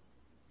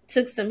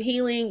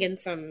healing and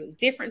some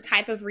different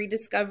type of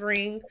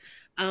rediscovering,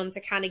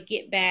 to kind of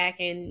get back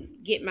and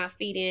get my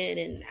feet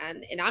in.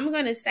 And I'm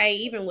gonna say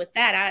even with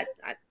that,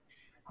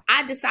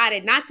 I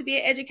decided not to be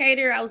an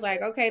educator. I was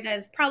like, okay,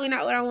 that's probably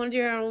not what I want to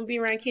do. I don't want to be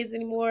around kids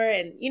anymore.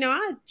 And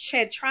I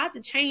had tried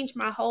to change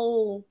my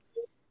whole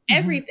Mhm.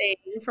 everything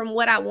from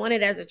what I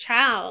wanted as a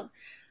child.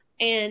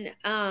 And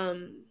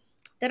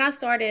then I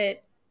started.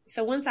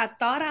 So once I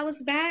thought I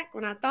was back,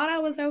 when I thought I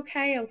was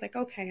okay, I was like,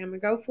 okay, I'm gonna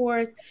go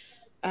forth.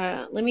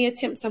 Let me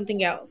attempt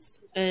something else.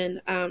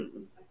 And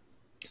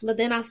but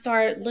then I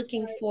started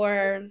looking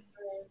for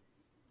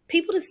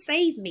people to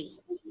save me.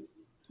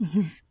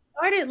 Mhm.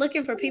 Started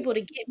looking for people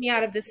to get me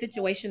out of the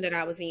situation that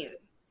I was in.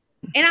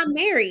 And I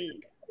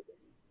married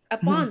Mhm.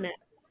 upon that.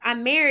 I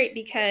married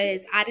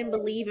because I didn't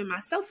believe in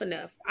myself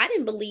enough. I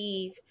didn't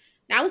believe.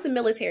 Now, I was a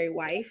military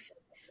wife.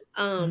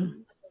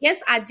 Mhm.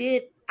 Yes, I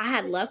did. I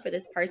had love for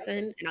this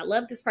person, and I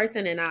loved this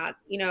person, and I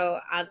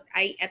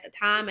at the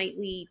time,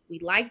 we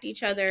liked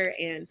each other,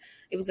 and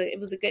it was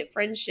a good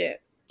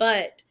friendship,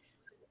 but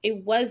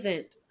it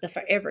wasn't the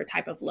forever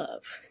type of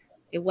love.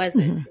 It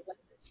wasn't. Mhm.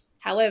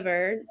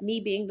 However, me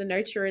being the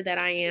nurturer that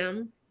I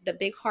am, the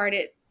big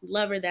hearted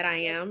lover that I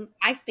am,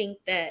 I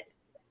think that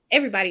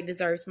everybody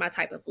deserves my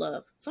type of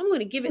love. So I'm going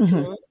to give it to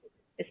Mhm. them,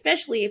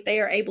 especially if they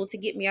are able to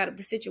get me out of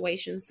the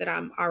situations that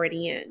I'm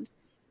already in.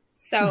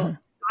 So Mhm.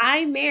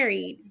 I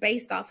married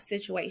based off of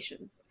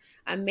situations.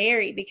 I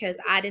married because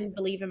I didn't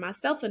believe in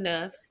myself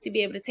enough to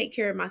be able to take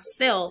care of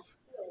myself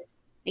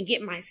and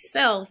get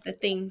myself the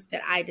things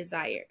that I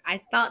desired.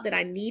 I thought that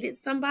I needed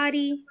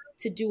somebody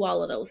to do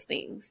all of those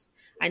things.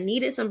 I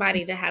needed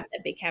somebody to have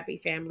that big happy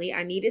family.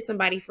 I needed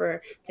somebody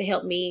for to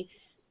help me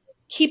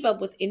keep up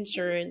with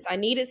insurance. I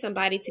needed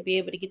somebody to be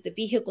able to get the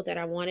vehicle that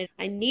I wanted.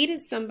 I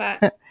needed somebody.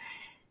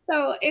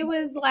 So it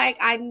was like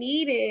I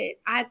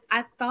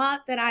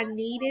thought that I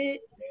needed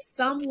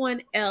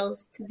someone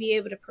else to be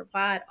able to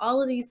provide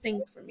all of these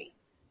things for me.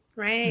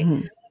 Right?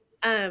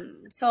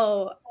 Mhm.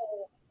 So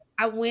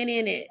I went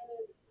in it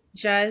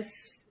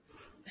just,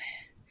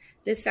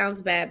 this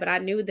sounds bad, but I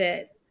knew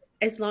that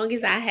as long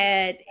as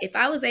if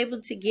I was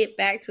able to get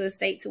back to a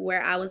state to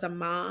where I was a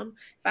mom,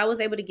 if I was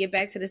able to get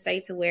back to the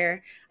state to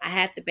where I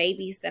had the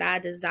babies that I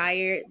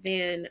desired,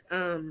 then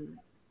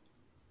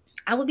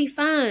I would be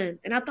fine.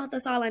 And I thought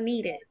that's all I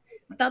needed.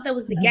 I thought that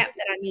was the Mhm. gap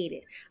that I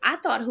needed. I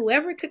thought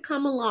whoever could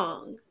come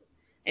along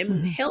and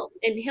Mhm.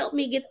 help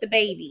me get the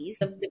babies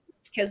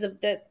because of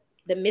the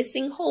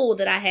missing hole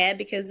that I had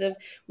because of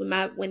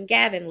when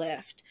Gavin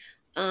left.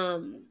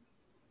 um,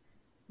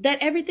 that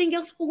everything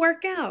else will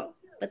work out.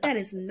 But that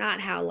is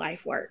not how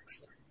life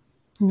works.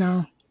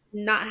 No.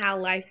 Not how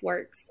life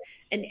works.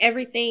 And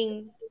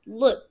everything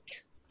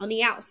looked on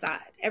the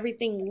outside,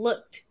 everything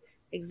looked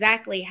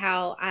exactly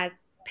how I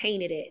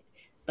painted it,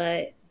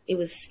 but it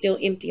was still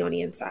empty on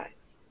the inside.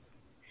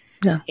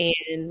 Yeah.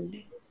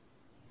 And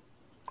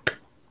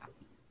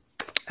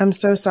I'm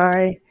so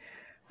sorry.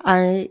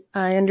 I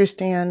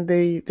understand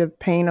the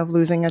pain of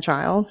losing a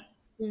child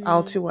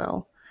all mhm, too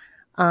well.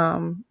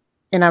 Um,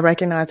 and I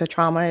recognize the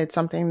trauma. It's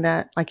something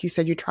that, like you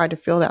said, you tried to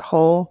fill that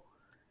hole,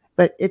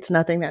 but it's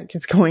nothing that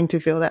is going to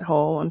fill that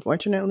hole,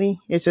 unfortunately.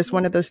 It's just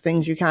one of those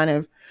things you kind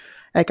of,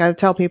 like I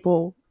tell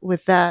people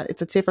with that,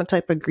 it's a different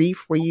type of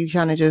grief where you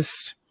kind of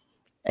just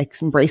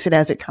embrace it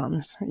as it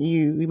comes.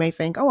 You may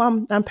think,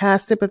 oh, I'm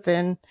past it, but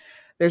then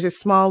there's a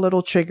small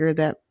little trigger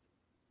that,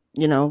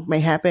 may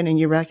happen and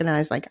you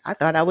recognize like, I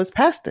thought I was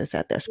past this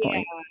at this yeah,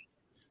 point.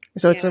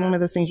 So it's yeah, one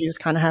of those things you just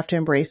kind of have to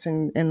embrace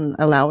and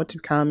allow it to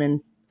come.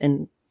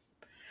 And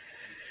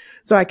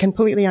so I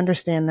completely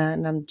understand that.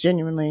 And I'm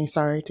genuinely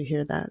sorry to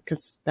hear that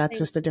because that's thank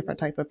just a you. different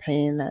type of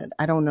pain that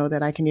I don't know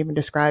that I can even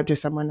describe to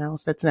someone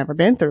else that's never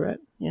been through it.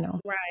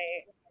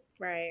 Right,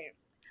 right.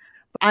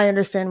 I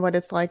understand what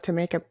it's like to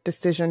make a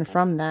decision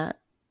from that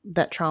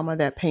trauma,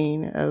 that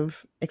pain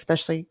of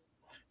especially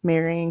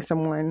marrying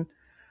someone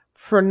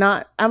for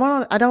not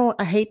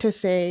I hate to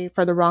say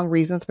for the wrong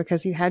reasons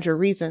because you had your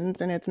reasons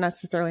and it's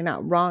necessarily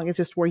not wrong. It's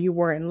just where you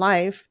were in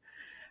life.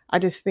 I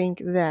just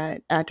think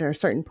that after a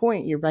certain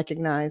point you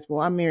recognize,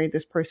 well, I married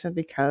this person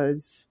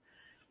because,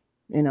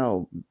 you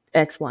know,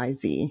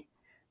 XYZ.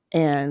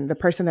 And the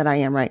person that I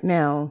am right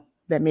now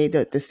that made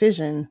the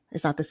decision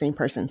is not the same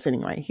person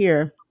sitting right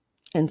here.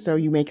 And so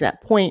you make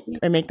that point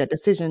or make that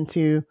decision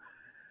to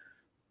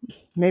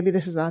maybe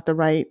this is not the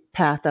right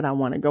path that I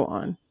want to go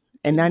on.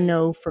 And I Mm-hmm,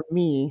 know for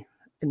me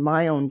in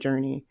my own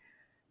journey,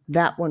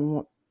 that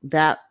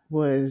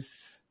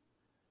was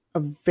a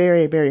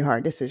very, very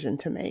hard decision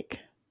to make.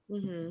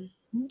 mm-hmm.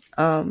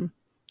 Um,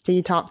 can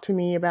you talk to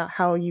me about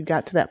how you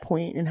got to that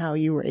point and how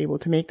you were able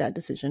to make that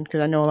decision?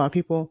 Because I know a lot of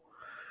people,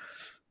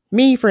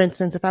 me, for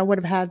instance, if I would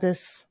have had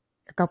this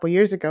a couple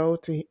years ago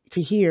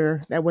to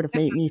hear, that would have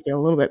made me feel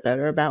a little bit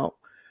better about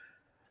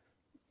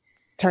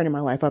turning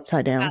my life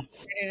upside down.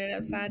 Turning it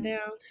upside down.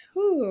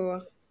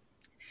 Whew.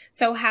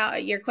 So how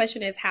your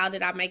question is how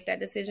did I make that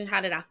decision?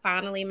 How did I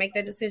finally make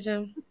that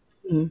decision?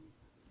 Mm-hmm.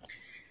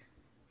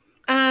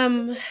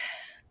 Um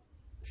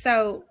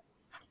so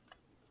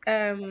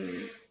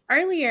um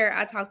earlier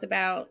I talked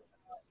about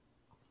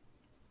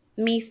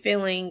me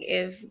feeling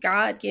if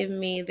God give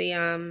me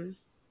the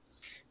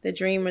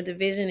dream or the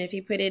vision, if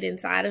he put it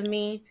inside of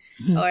me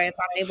Mm-hmm. or if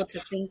I'm able to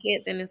think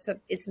it, then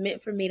it's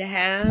meant for me to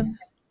have.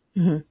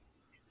 Mm-hmm.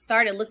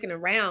 Started looking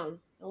around.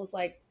 I was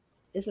like,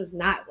 this is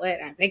not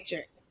what I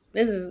pictured.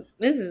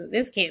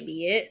 This can't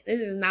be it. This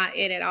is not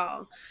it at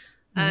all.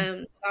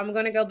 So I'm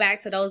gonna go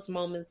back to those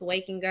moments,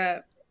 waking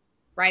up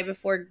right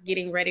before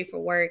getting ready for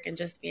work and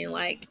just being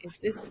like, is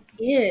this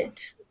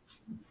it?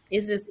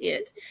 Is this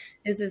it?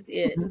 Is this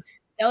it? Mm-hmm.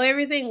 Though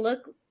everything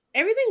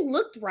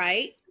looked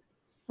right,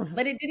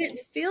 but it didn't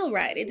feel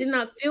right. It did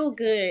not feel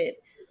good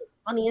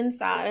on the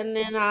inside. And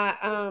then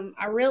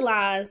I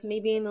realized, me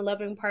being a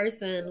loving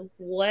person,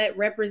 what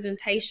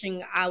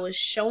representation I was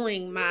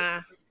showing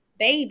my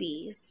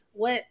babies,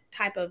 what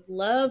type of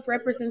love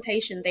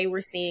representation they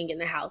were seeing in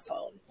the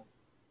household.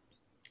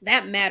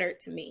 That mattered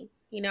to me,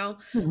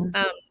 Mm-hmm.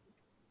 um,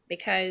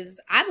 because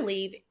I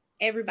believe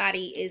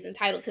everybody is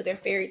entitled to their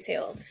fairy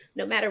tale.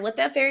 No matter what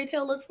that fairy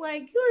tale looks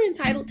like, you're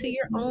entitled to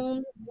your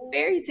own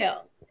fairy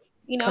tale.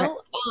 Correct.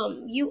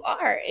 You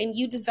are, and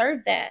you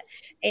deserve that.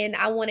 And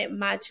I wanted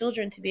my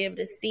children to be able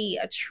to see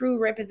a true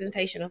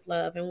representation of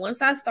love. And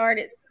once I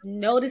started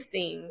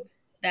noticing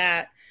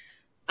that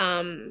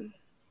um,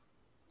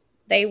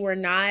 they were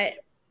not,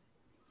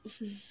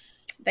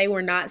 they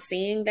were not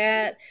seeing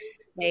that,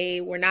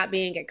 they were not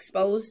being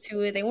exposed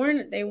to it. They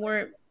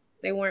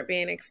weren't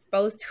being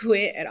exposed to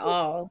it at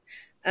all.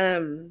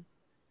 Um,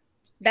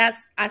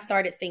 that's I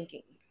started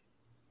thinking.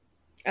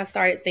 I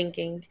started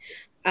thinking,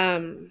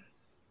 um,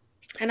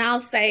 and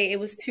I'll say it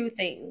was two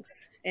things.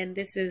 And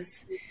this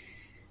is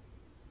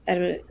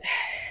uh,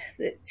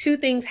 two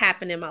things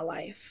happened in my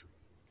life.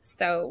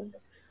 So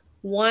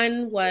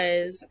one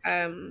was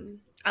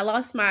I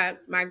lost my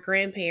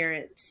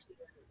grandparents.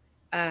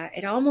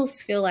 It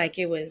almost feel like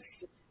it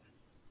was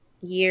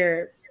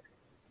year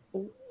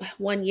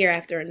one year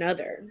after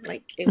another.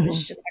 Like it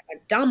was Mm-hmm. just like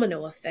a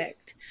domino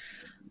effect.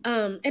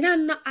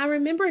 And I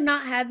remember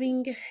not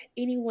having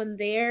anyone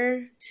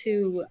there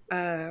to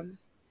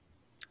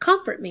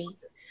comfort me.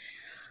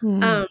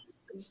 Mm-hmm. Um,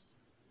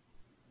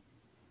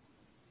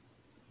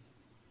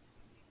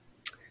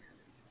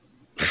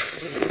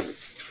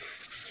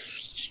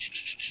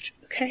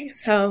 okay,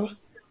 so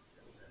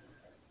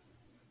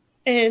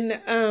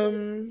and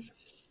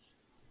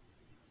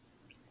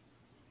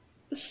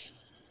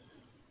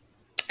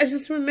I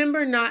just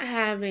remember not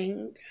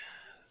having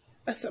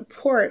a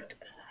support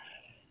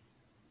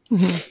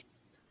Mm-hmm.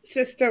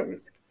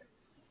 system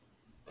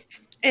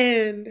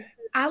and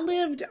I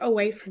lived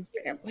away from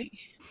family.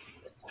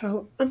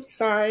 So I'm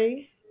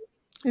sorry.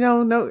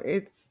 No,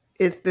 it's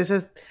this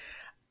is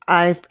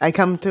I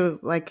come to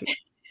like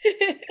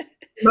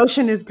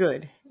emotion is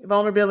good.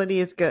 Vulnerability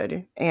is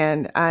good.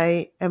 And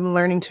I am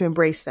learning to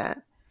embrace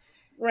that.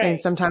 And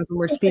Right. sometimes when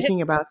we're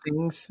speaking about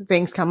things,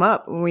 things come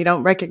up and we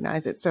don't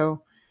recognize it.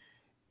 So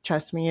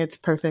trust me, it's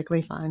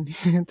perfectly fine.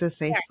 It's a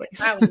Yeah, safe 'cause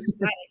I place. was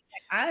not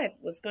I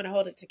was gonna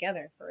hold it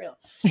together for real.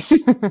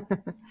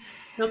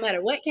 No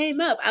matter what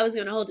came up, I was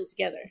gonna hold it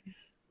together.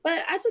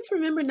 But I just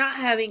remember not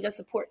having a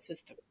support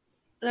system.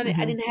 I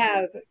Hmm. didn't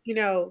have,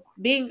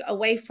 being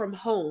away from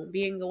home,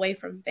 being away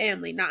from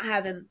family, not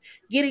having,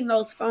 getting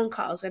those phone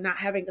calls and not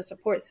having a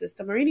support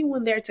system or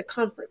anyone there to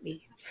comfort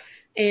me.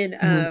 And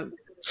Hmm.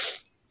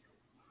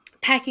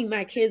 packing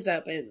my kids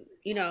up and,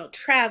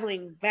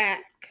 traveling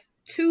back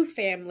to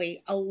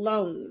family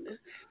alone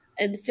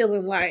and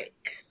feeling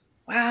like,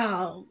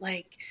 wow,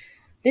 like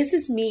this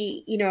is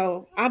me,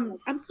 I'm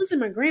losing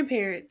my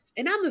grandparents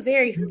and I'm a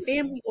very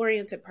family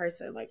oriented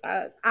person. Like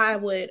I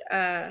would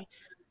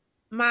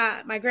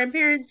my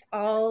grandparents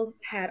all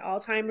had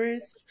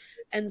Alzheimer's,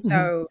 and Hmm.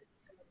 so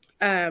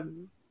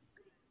um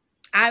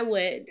I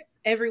would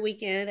every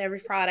weekend, every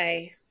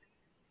Friday.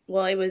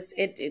 Well,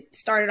 it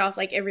started off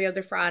like every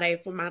other Friday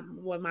for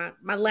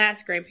my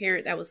last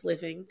grandparent that was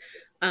living.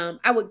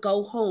 I would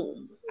go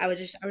home. I would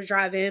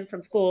drive in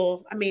from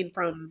school. I mean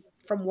from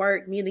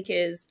work, me and the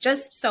kids,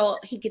 just so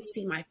he could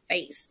see my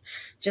face,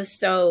 just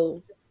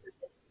so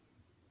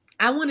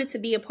I wanted to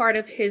be a part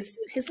of his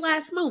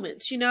last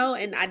moments, and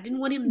I didn't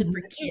want him to Hmm.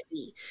 forget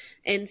me.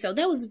 And so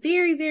that was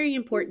very, very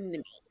important to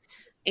me.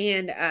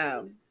 And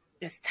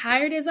as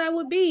tired as I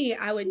would be,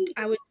 I would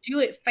do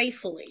it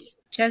faithfully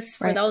just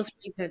for Right. those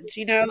reasons,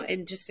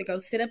 and just to go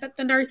sit up at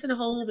the nursing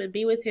home and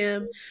be with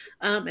him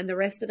and the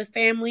rest of the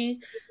family.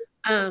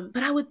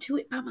 But I would do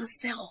it by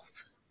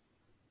myself.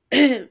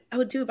 I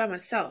would do it by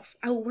myself.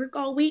 I would work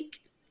all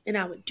week and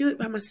I would do it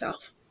by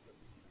myself.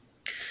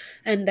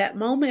 And that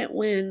moment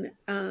when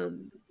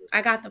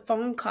I got the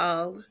phone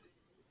call,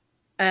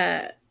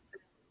 uh,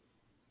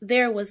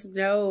 there was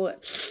no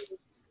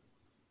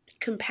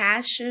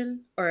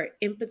compassion or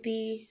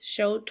empathy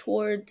showed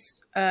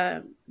towards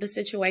the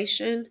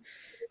situation.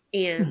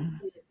 And Hmm.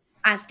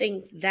 I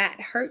think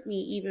that hurt me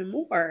even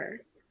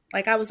more.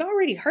 Like I was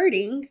already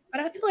hurting,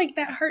 but I feel like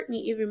that hurt me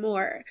even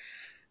more.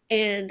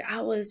 And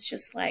I was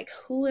just like,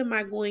 who am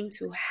I going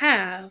to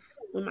have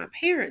when my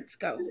parents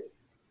go?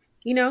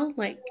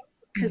 Like,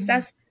 because Hmm.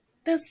 that's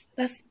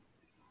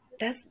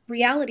that's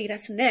reality.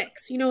 That's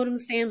next. You know what I'm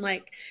saying?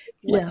 Like,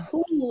 what? Yeah.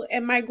 Who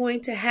am I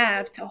going to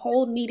have to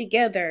hold me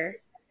together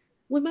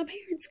when my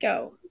parents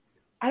go?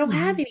 I don't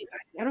have Hmm. anybody.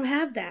 I don't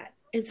have that,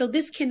 and so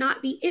this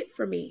cannot be it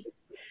for me.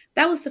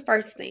 That was the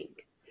first thing.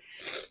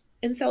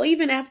 And so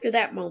even after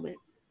that moment,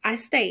 I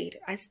stayed.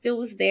 I still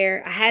was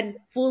there. I hadn't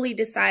fully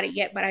decided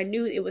yet, but I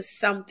knew it was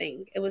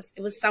something. It was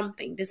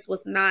something. This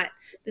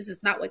is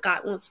not what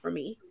God wants for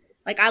me.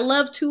 Like I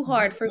love too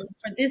hard for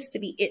this to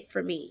be it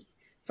for me.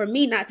 For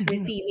me not to Hmm.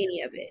 receive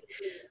any of it.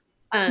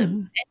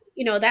 Hmm.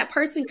 And, that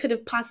person could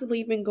have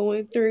possibly been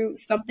going through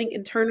something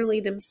internally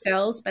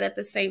themselves, but at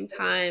the same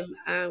time,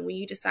 when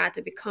you decide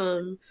to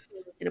become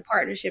in a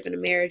partnership in a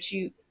marriage,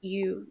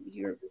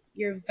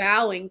 you're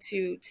vowing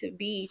to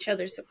be each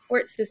other's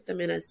support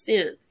system in a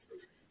sense.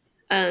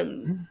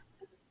 Um,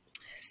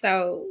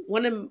 so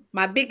one of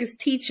my biggest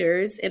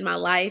teachers in my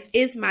life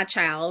is my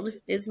child,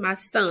 is my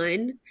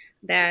son.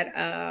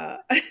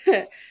 That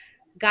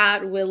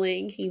God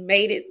willing, he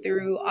made it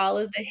through all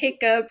of the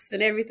hiccups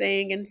and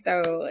everything, and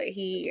so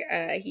he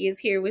is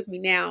here with me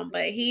now.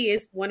 But he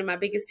is one of my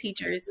biggest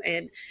teachers,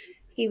 and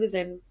he was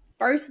in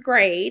first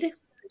grade,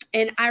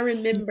 and I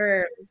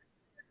remember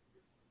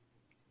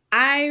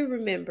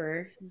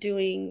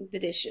doing the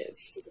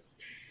dishes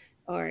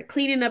or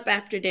cleaning up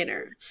after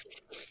dinner,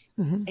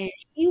 Hmm. and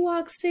he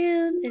walks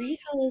in and he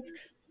goes,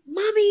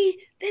 "Mommy,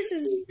 this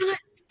is not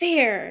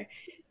fair.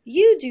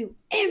 You do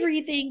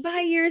everything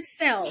by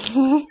yourself."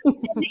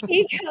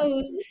 He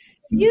goes,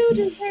 "You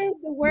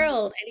deserve the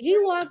world." And he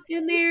walked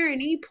in there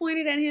and he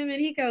pointed at him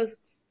and he goes,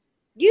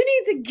 "You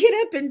need to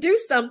get up and do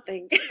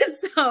something." And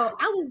so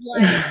I was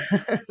like,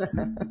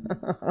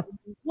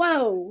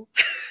 whoa,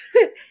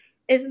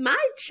 if my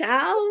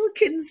child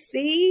can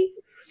see,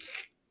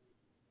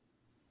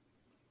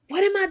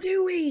 what am I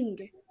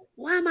doing?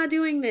 Why am I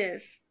doing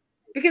this?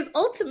 Because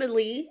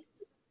ultimately,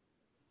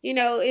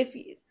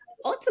 if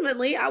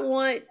ultimately I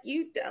want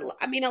you to,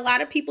 I mean, a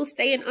lot of people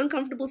stay in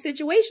uncomfortable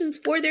situations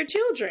for their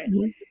children.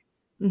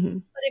 Hmm.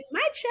 But if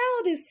my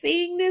child is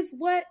seeing this,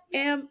 what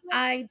am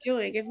I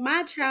doing? If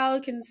my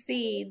child can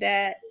see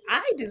that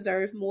I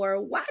deserve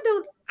more, why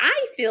don't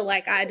I feel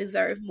like I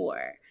deserve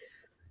more?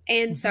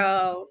 And Hmm.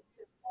 so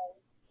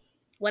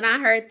when I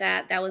heard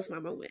that, that was my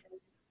moment.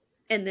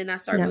 And then I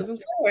started Yeah. moving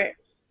forward.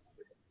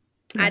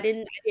 I Yeah.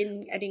 didn't I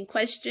didn't I didn't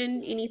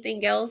question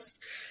anything else.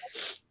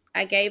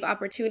 I gave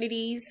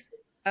opportunities.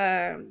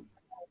 Um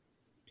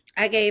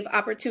I gave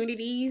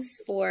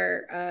opportunities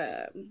for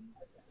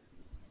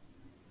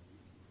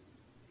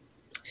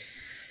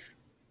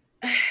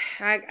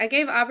I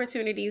gave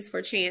opportunities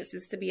for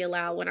chances to be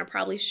allowed when I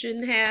probably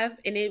shouldn't have.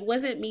 And it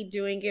wasn't me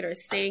doing it or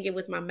saying it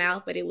with my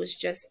mouth, but it was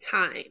just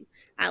time.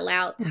 I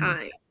allowed Mhm.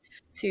 time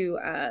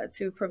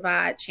to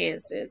provide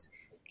chances.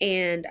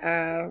 And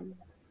I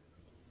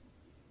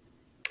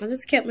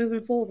just kept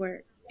moving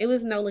forward. It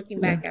was no looking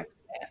Yeah, back after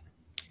that.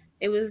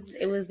 It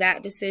was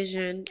that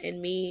decision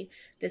and me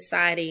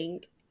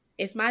deciding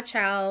if my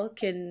child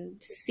can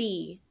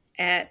see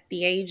at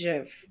the age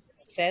of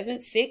 7,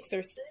 6,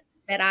 or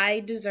that I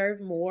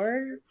deserve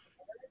more,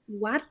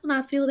 why don't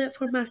I feel that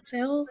for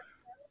myself?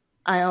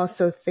 I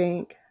also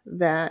think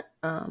that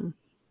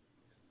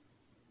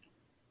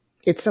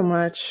it's so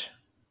much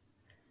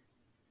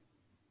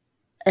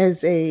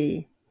as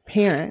a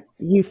parent,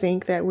 you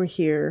think that we're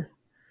here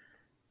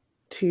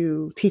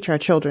to teach our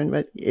children,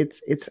 but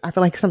it's. I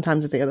feel like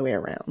sometimes it's the other way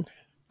around,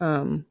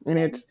 and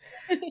it's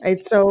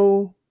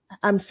so.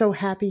 I'm so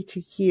happy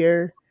to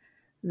hear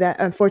that.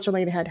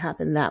 Unfortunately, it had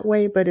happened that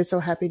way, but it's so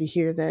happy to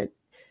hear that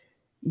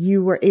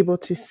you were able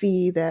to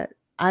see that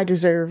I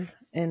deserve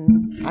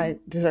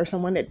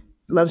someone that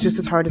loves just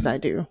as hard as I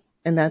do,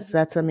 and that's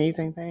an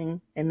amazing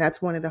thing, and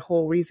that's one of the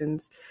whole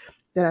reasons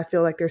that I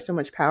feel like there's so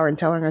much power in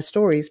telling our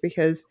stories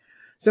because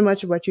so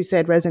much of what you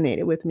said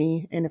resonated with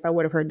me. And if I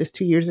would have heard this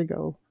 2 years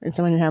ago and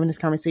someone having this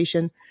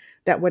conversation,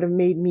 that would have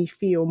made me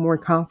feel more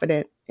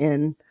confident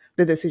in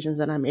the decisions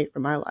that I made for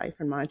my life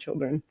and my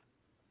children.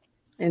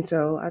 And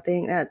so I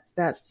think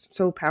that's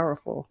so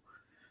powerful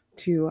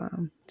to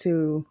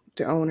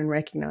own and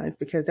recognize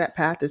because that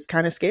path is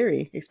kind of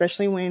scary,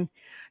 especially when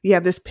you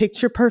have this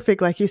picture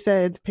perfect, like you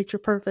said, picture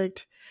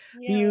perfect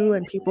view, Yeah.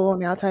 and people on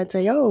the outside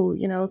say,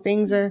 "Oh,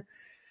 things are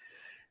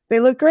they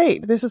look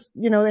great. This is,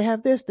 they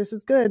have this. This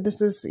is good.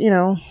 This is,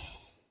 Yeah.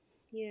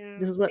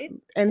 this is what." It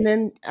And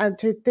then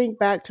to think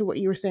back to what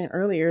you were saying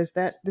earlier is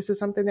that this is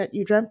something that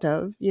you dreamt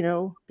of,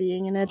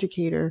 being an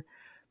educator,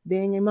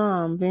 being a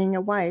mom, being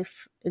a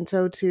wife, and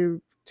so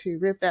to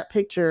rip that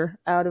picture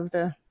out of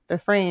the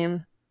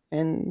frame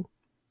and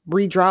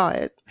redraw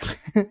it,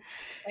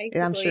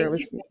 and I'm sure basically.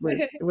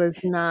 it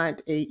was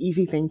not a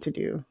easy thing to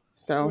do.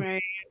 So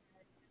Right.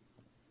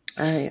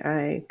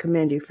 I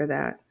commend you for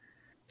that.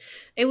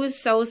 It was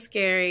so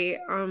scary.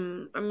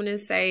 I'm gonna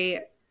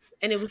say,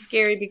 and it was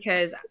scary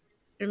because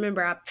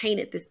remember I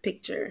painted this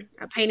picture.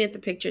 I painted the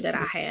picture that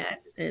I had,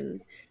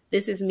 and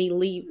this is me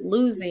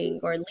losing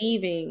or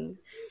leaving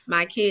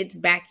my kid's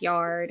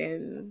backyard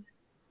and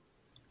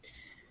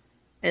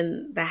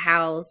the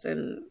house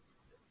and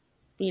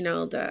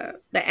the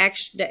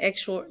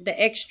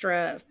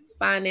extra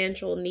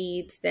financial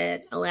needs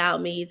that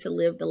allowed me to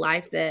live the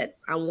life that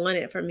I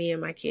wanted for me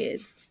and my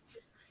kids,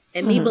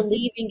 and me Hmm.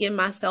 believing in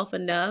myself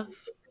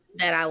enough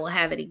that I will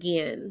have it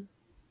again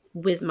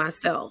with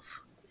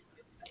myself.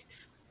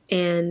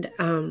 And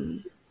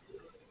I'm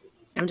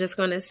just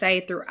going to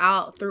say through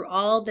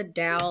all the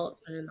doubt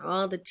and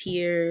all the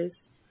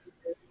tears,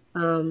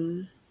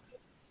 um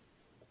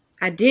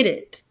I did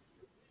it.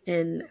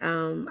 And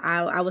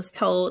I was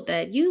told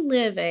that you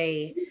live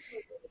a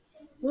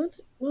what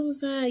was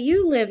that?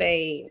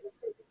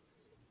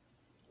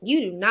 You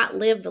do not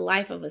live the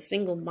life of a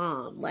single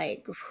mom.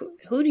 Like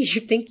who do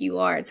you think you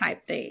are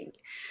type thing.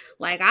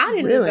 Like I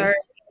didn't Really? deserve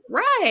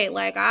right.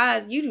 Like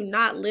you do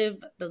not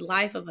live the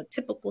life of a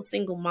typical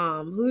single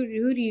mom. Who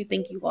do you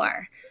think you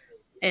are?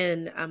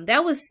 And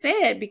that was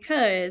said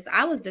because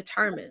I was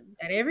determined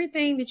that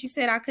everything that you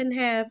said I couldn't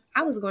have,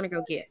 I was going to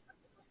go get.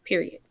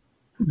 Period.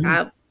 Hmm.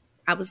 I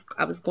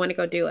I was going to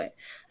go do it.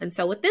 And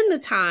so within the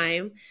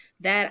time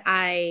that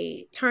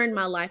I turned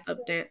my life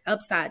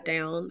upside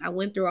down, I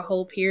went through a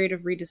whole period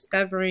of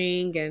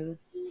rediscovering and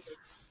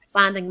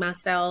finding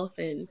myself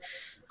and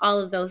all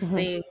of those Hmm.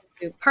 things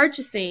to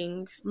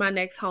purchasing my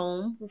next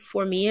home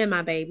for me and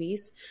my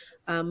babies,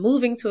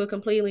 moving to a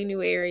completely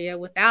new area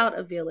without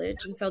a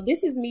village. And so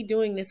this is me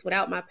doing this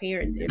without my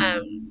parents here.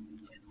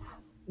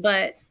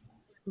 But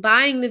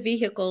buying the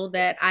vehicle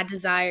that I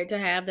desired to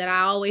have, that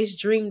I always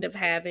dreamed of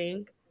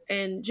having,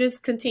 and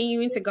just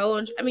continuing to go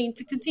on,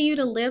 to continue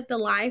to live the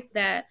life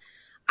that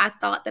I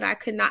thought that I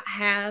could not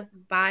have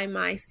by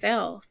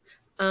myself.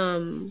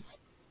 Um,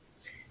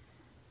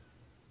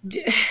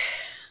 d-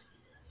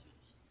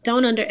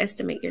 don't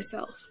underestimate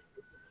yourself.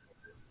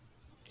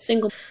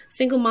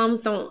 Single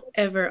moms don't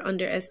ever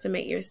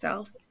underestimate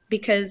yourself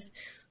because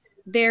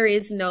there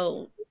is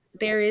no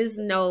there is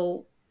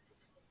no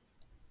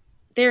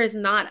there is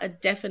not a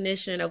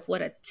definition of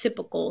what a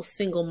typical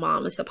single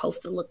mom is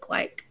supposed to look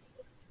like,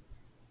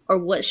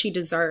 or what she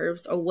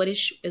deserves,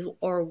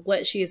 or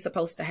what she is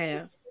supposed to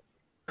have.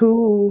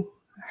 Who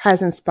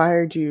has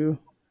inspired you,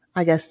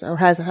 I guess, or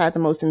has had the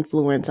most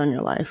influence on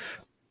your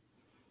life?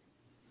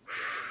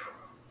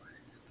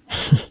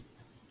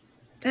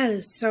 That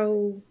is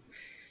so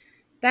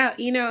that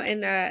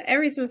and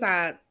ever since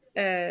I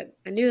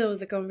knew there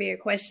was going to be a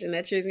question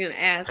that she was going to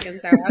ask,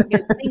 and so I've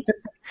been thinking,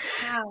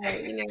 wow,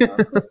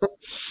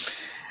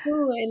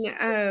 who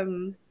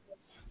and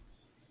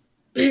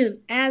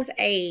as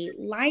a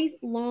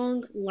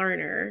lifelong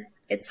learner,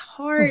 it's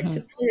hard Hmm.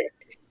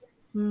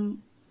 mm,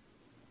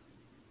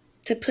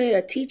 to put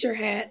a teacher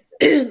hat.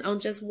 on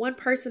just one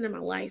person in my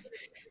life,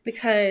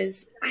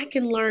 because I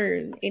can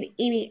learn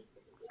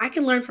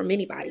from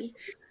anybody.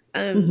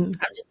 Mhm.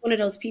 I'm just one of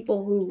those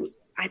people who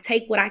I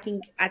take what I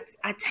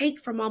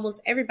take from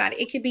almost everybody.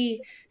 It could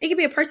be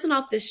a person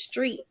off the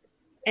street,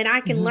 and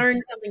I can Mhm.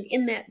 learn something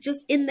in that,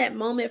 just in that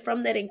moment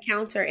from that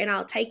encounter, and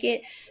I'll take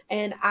it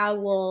and I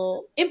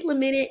will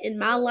implement it in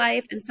my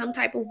life in some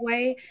type of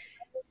way.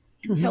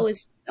 And Mhm. so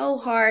it's so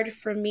hard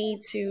for me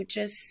to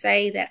just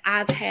say that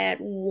I've had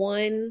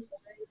one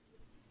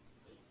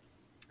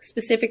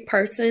specific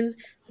person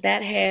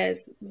that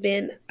has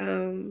been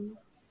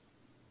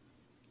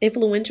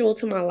influential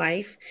to my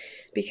life,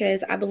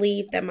 because I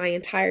believe that my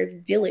entire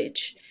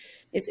village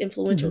is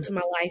influential Mhm. to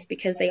my life,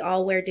 because they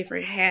all wear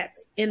different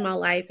hats in my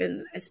life,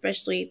 and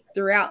especially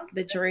throughout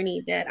the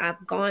journey that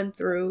I've gone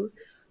through.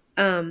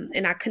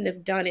 And I couldn't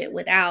have done it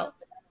without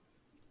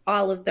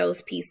all of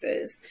those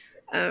pieces.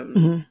 Um,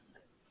 Mhm.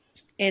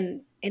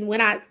 and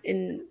when I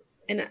and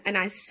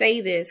I say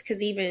this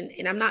because, even,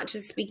 and I'm not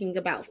just speaking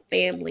about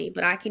family,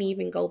 but I can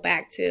even go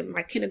back to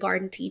my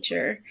kindergarten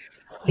teacher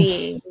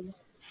being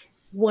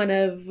one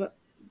of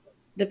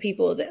the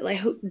people that, like,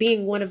 who,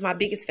 being one of my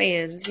biggest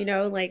fans,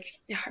 like,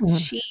 Mhm.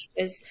 she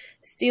is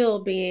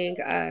still being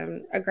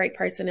a great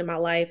person in my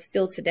life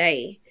still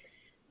today,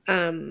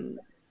 um,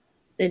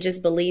 and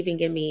just believing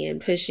in me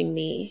and pushing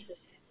me,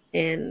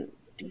 and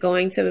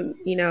going to,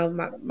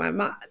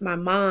 my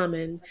mom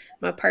and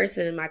my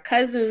person and my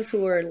cousins,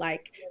 who are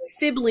like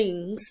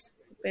siblings,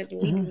 but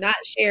we do Mhm. not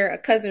share a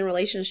cousin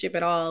relationship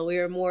at all. We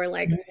are more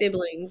like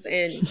siblings.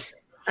 And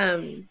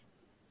um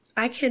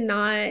I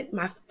cannot,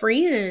 my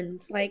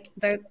friends, like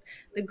the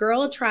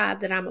girl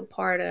tribe that I'm a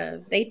part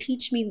of, they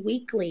teach me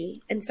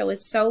weekly. And so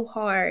it's so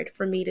hard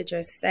for me to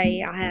just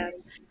say I have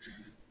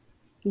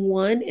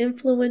one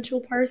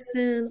influential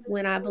person,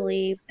 when I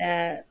believe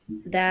that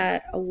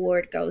that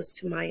award goes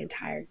to my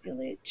entire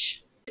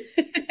village.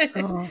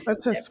 Oh,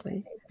 that's so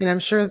sweet. And I'm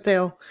sure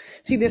they'll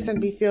see this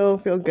and be feel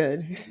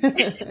good.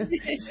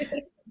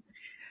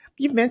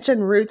 You've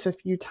mentioned roots a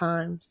few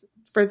times.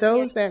 For Yeah.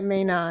 those that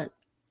may not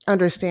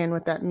understand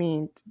what that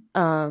means,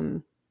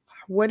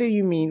 what do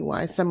you mean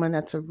why someone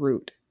that's a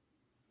root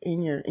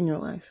in your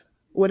life?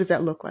 What does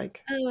that look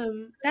like?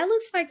 That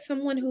looks like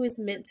someone who is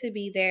meant to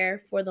be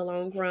there for the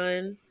long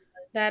run.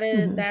 That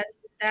is Mhm.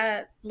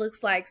 that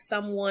looks like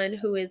someone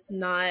who is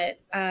not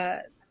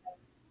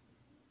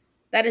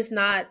that is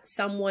not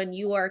someone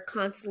you are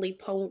constantly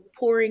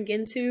pouring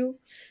into.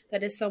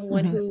 That is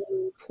someone Mhm.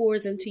 who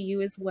pours into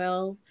you as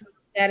well.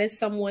 That is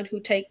someone who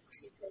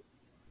takes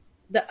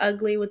the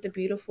ugly with the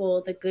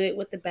beautiful, the good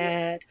with the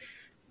bad,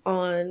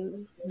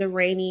 on the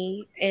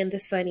rainy and the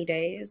sunny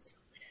days.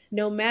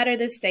 No matter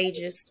the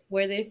stages,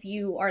 whether if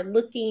you are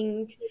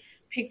looking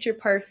picture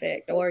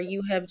perfect or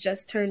you have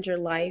just turned your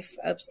life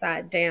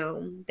upside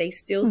down, they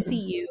still see Mhm.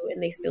 you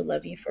and they still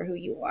love you for who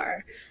you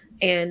are.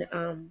 And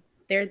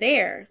they're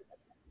there.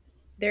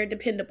 They're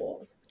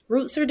dependable.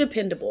 Roots are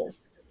dependable.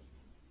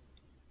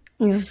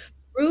 Yeah.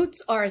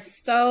 Roots are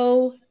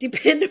so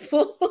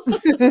dependable.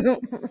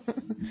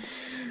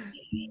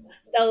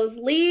 Those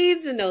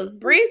leaves and those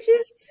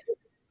branches,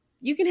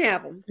 you can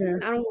have them. Yeah.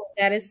 I don't want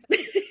that. Is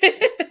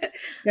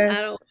Yeah.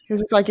 I don't.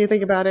 Because it's like you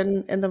think about it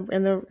in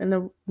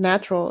the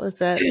natural is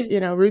that,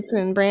 roots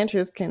and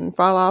branches can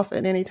fall off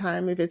at any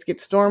time. If it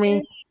gets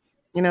stormy,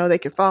 they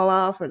could fall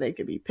off or they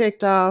could be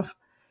picked off.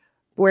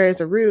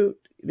 Whereas a root,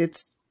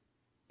 It's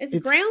it's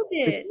it,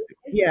 grounded.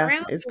 It's yeah,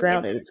 grounded. it's It's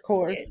grounded, it's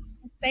core. grounded.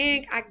 It's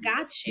saying, I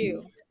got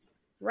you.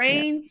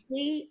 Yeah. Rain,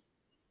 sleet,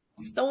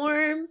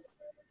 storm,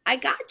 I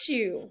got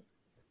you.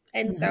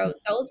 And Mhm. so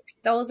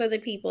those are the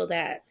people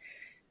that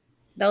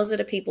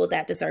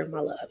deserve my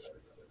love.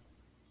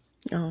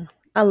 Oh,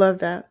 I love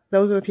that.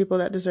 Those are the people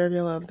that deserve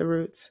your love, the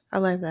roots. I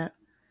like that.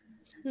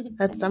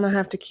 That's I'm gonna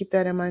have to keep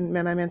that in my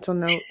mental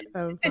note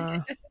of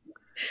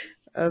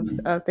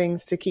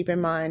things to keep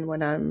in mind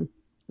when I'm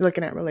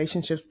looking at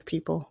relationships with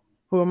people.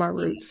 Who are my Yeah.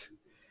 roots?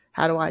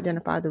 How do I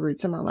identify the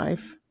roots in my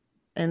life,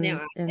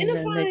 Now, and then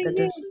make identifying that it,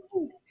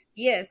 decision?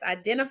 yes,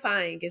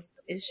 identifying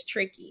is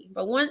tricky.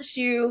 But once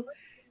you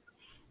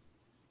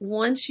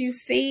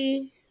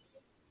see,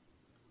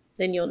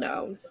 then you'll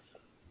know.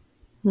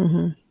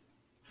 Hmm.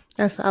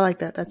 That's I like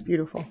that. That's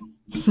beautiful.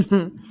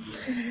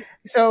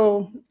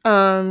 So,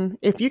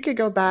 if you could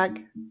go back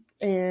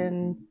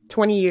in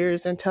 20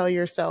 years and tell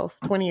yourself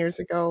 20 years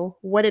ago,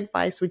 what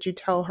advice would you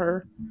tell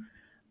her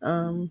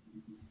um,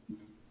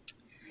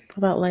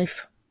 about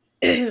life?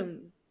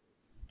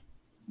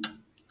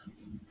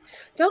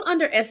 Don't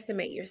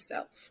underestimate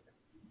yourself.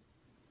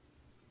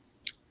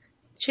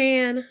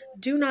 Chan,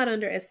 do not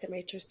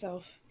underestimate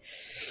yourself.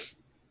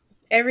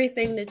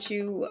 Everything that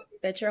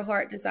your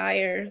heart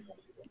desire,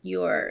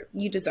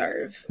 you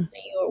deserve. And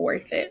you're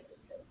worth it.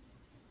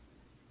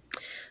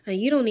 And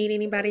you don't need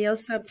anybody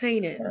else to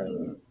obtain it.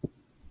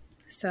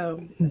 So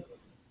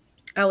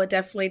I would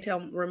definitely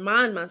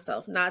remind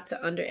myself not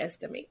to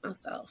underestimate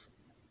myself.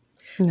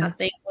 I Yeah.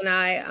 think when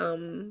I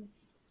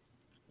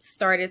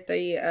started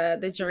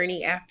the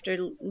journey after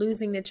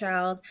losing the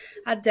child,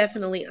 I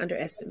definitely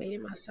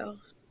underestimated myself.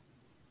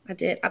 I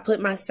did. I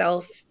put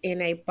myself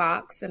in a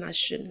box and I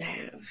shouldn't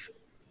have.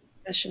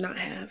 I should not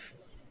have.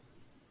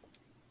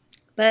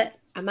 But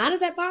I'm out of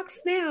that box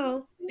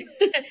now.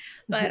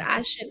 But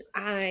I should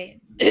I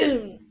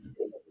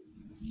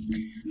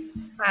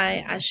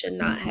I should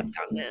not have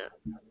done that.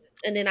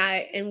 And then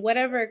and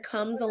whatever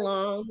comes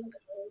along,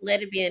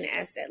 let it be an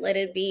asset. Let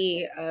it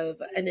be of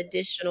an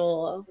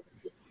additional,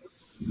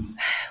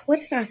 what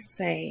did I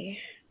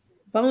say?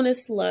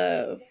 Bonus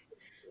love.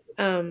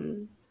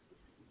 Um,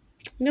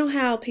 you know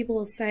how people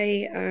will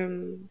say,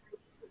 I'm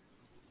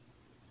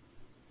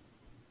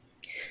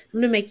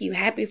gonna make you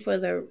happy for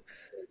the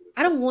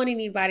I don't want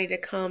anybody to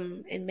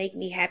come and make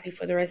me happy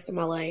for the rest of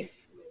my life.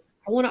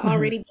 I want to Mhm.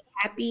 already be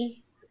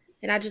happy,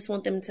 and I just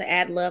want them to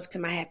add love to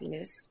my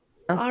happiness.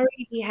 Oh,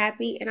 Already be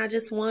happy, and I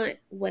just want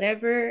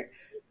whatever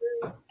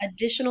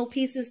additional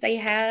pieces they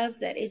have,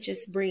 that it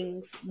just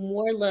brings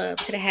more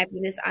love to the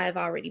happiness I've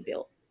already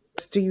built.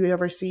 do you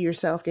ever see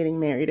yourself getting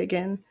married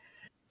again?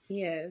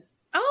 Yes.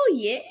 Oh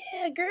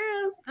yeah,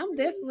 girl. I'm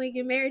definitely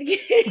getting married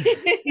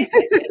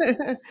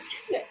again.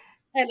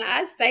 And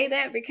I say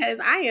that because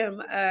I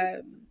am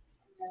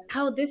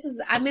oh, this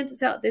is I meant to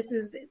tell this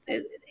is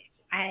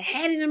I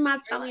had it in my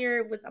thought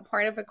here with a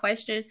part of a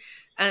question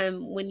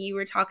when you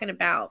were talking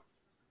about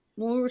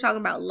when we were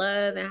talking about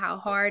love and how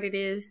hard it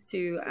is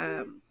to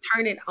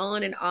turn it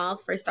on and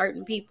off for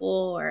certain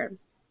people,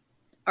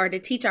 or to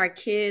teach our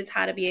kids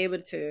how to be able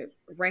to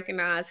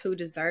recognize who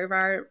deserve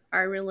our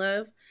real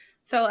love.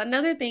 So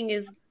another thing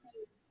is,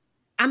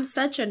 I'm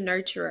such a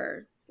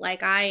nurturer.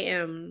 Like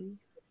I'm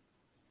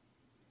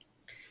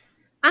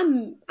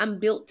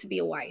built to be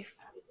a wife.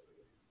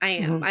 I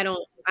am. Mhm. I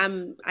don't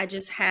I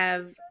just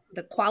have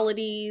the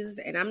qualities,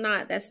 and I'm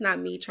not that's not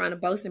me trying to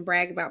boast and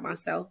brag about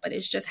myself, but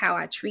it's just how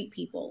I treat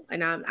people.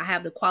 And I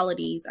have the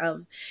qualities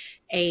of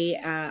a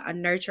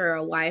nurturer,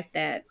 a wife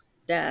that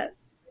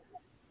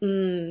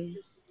mm,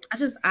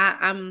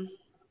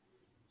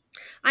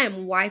 I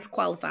am wife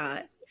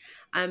qualified.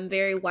 I'm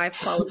very wife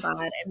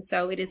qualified. And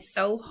so it is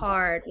so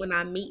hard when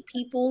I meet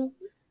people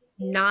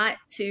not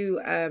to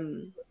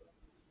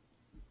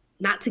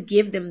not to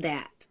give them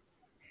that.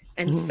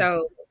 And Mhm.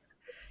 so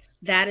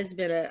that has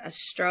been a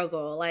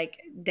struggle, like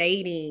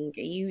dating.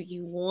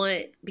 You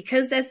want,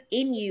 because that's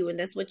in you and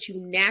that's what you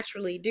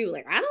naturally do.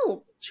 Like I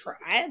don't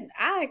try.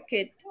 I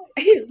could.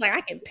 It's like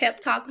I can pep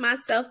talk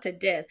myself to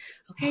death.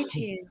 Okay,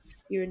 Chan,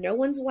 you're no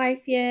one's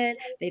wife yet.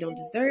 They don't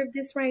deserve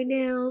this right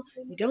now.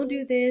 You don't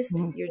do this.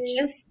 Mhm. You're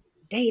just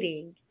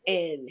dating,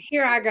 and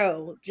here I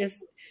go,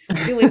 just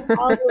doing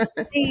all the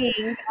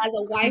things as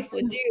a wife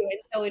would do. And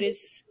so it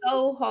is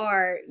so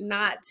hard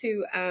not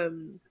to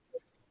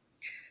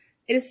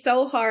it is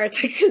so hard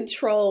to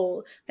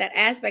control that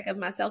aspect of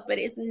myself, but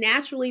it's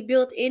naturally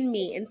built in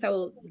me. And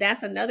so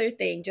that's another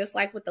thing. Just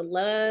like with the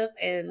love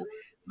and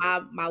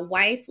my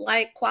wife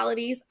like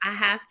qualities, I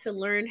have to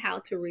learn how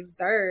to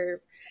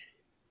reserve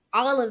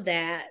all of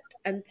that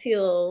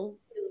until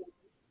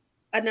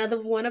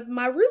another one of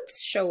my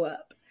roots show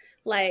up.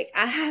 Like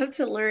I have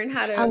to learn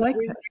how I to like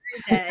that.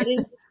 reserve that.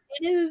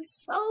 It is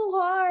so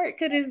hard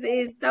because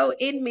it's so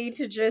in me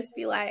to just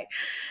be like,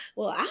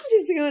 well, I'm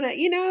just gonna,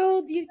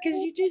 because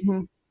you just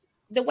Mhm.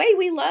 the way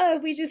we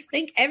love, we just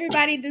think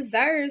everybody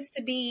deserves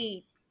to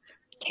be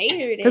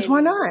catered, 'Cause why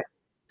and not?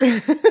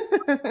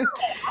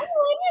 I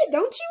want it.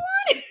 Don't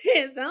you want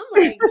it? So I'm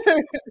like,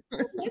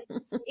 let's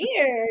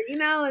here,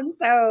 and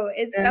so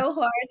it's Yeah, so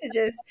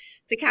hard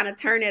to kind of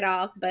turn it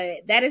off.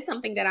 But that is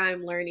something that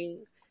I'm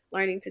learning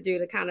to do,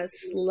 to kind of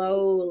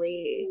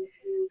slowly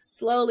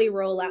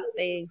roll out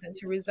things and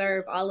to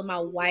reserve all of my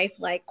wife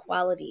like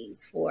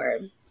qualities for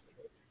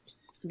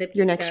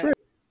your next the route.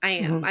 I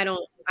am.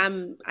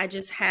 Mhm. I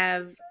just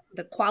have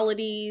the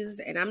qualities,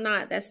 and I'm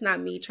not that's not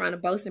me trying to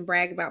boast and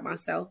brag about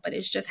myself, but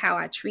it's just how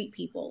I treat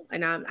people.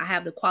 And I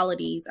have the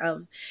qualities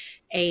of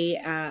a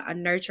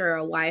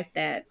nurturer, a wife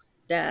that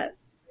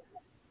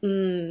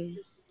mm,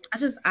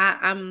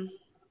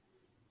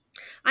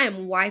 I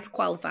am wife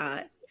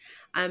qualified.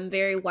 I'm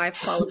very wife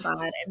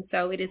qualified. And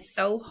so it is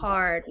so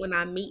hard when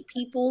I meet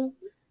people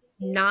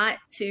not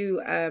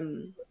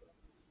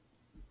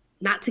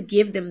to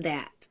give them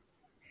that.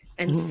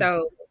 And Mhm.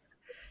 so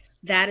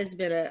that has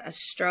been a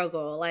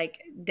struggle,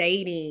 like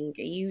dating.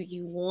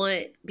 You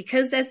want,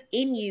 because that's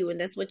in you and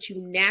that's what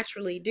you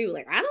naturally do.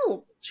 Like I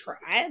don't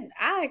try.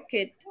 I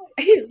could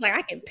it's like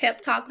I can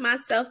pep talk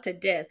myself to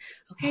death.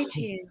 Okay,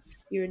 Chan,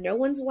 you're no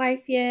one's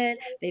wife yet.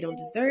 They don't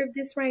deserve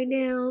this right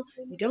now.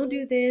 You don't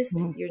do this.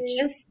 Mhm. You're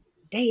just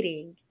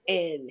dating,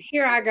 and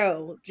here I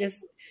go,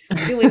 just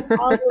doing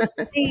all the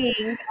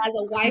things as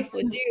a wife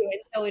would do.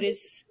 And so it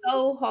is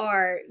so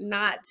hard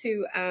not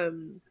to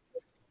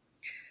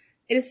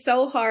it is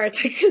so hard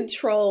to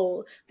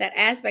control that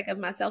aspect of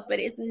myself, but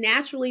it's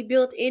naturally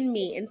built in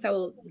me. And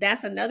so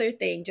that's another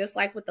thing. Just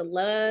like with the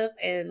love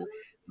and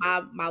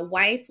my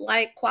wife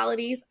like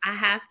qualities, I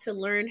have to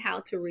learn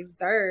how to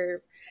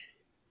reserve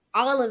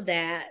all of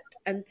that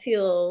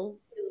until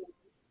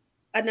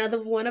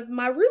another one of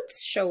my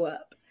roots show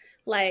up.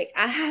 Like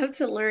I have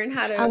to learn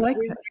how I to like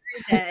that.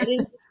 reserve that.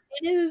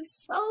 It is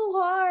so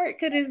hard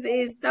because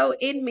it's so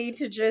in me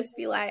to just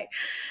be like,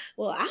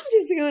 well, I'm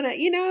just gonna,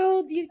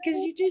 because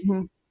you just,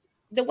 Mhm.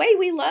 the way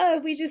we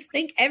love, we just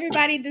think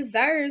everybody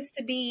deserves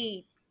to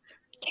be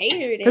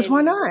catered Because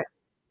why and not?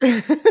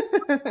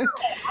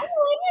 I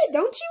want it.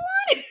 Don't you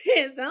want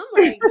it? So I'm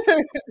like,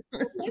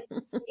 let's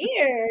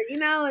here,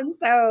 and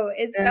so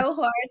it's Yeah, so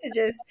hard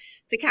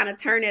to kind of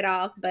turn it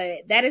off.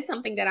 But that is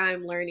something that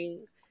I'm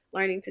learning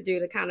to do,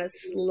 to kind of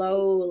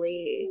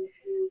slowly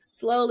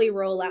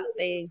roll out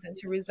things and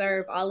to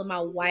reserve all of my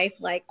wife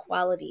like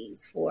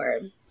qualities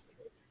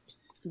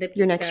the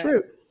your next uh,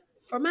 fruit.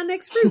 for my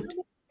next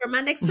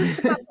fruit,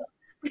 to pop up.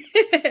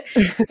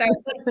 So,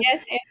 but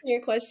yes, to answer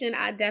your question,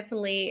 I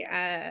definitely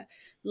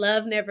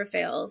love never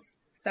fails.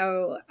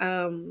 So,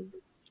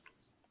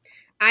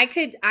 I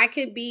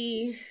could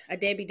be a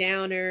Debbie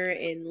Downer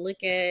and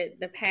look at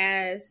the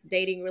past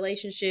dating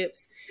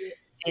relationships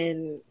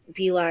and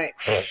be like,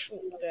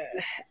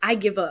 I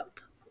give up.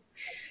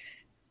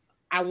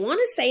 I want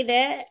to say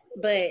that,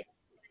 but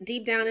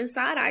deep down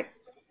inside,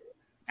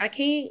 I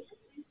can't.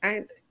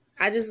 I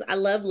I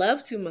love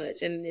love too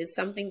much, and it's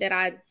something that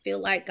I feel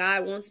like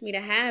God wants me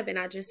to have, and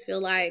I just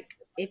feel like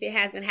if it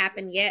hasn't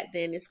happened yet,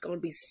 then it's gonna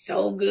be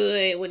so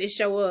good when it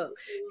show up.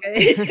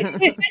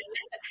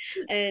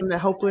 And The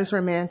hopeless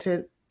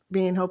romantic,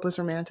 being hopeless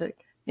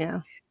romantic.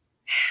 Yeah.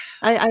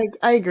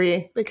 I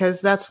agree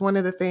because that's one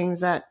of the things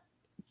that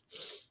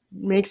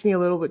makes me a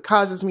little bit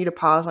causes me to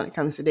pause when it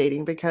comes to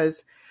dating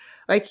because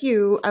like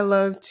you, I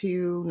love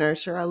to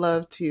nurture, I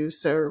love to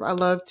serve, I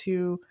love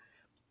to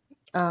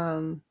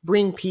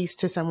bring peace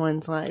to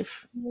someone's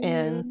life.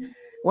 And mhm,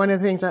 one of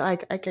the things that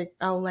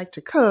I would like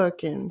to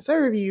cook and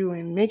serve you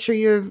and make sure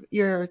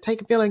you're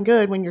taking feeling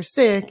good when you're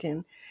sick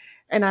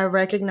and I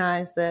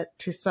recognize that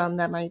to some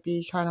that might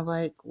be kind of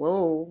like,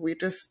 whoa, we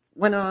just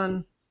went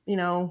on, you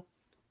know,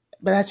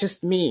 but that's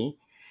just me.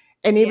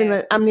 And even yeah,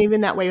 that I'm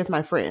even that way with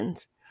my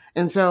friends.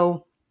 And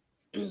so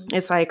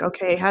it's like,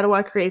 okay, how do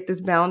I create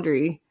this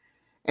boundary?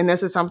 And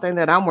this is something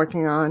that I'm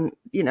working on,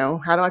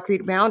 how do I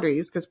create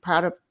boundaries? Because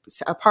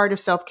a part of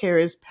self-care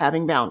is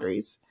having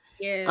boundaries.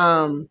 yes,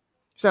 Um,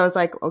 so it's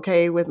like,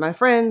 okay, with my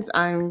friends,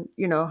 I'm,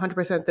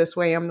 100% this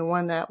way. I'm the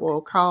one that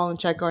will call and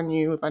check on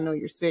you if I know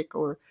you're sick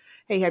or,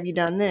 hey, have you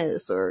done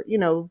this? Or,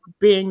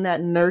 being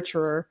that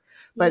nurturer.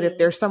 But if mhm,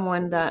 there's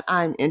someone that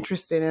I'm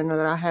interested in or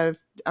that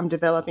I'm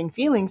developing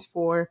feelings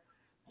for,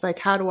 it's like,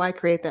 how do I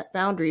create that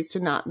boundary to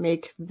not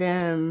make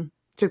them,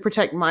 to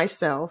protect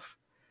myself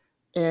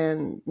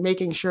and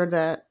making sure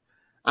that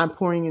I'm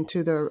pouring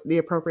into the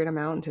appropriate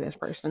amount into this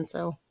person.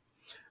 So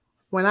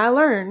when I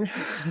learn,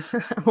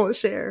 I will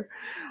share.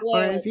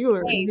 Or well, as you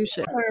learn, hey, you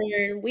share.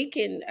 learn, we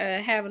can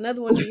have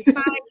another one of these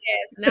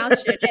podcasts, and I'll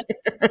share that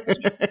with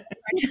you.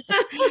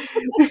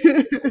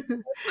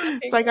 My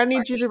It's like favorite I part.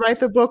 need you to write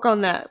the book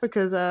on that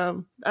because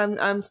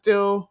I'm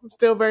still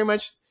very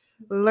much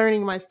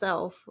learning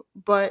myself.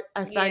 But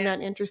I find Yeah,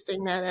 that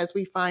interesting that as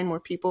we find more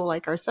people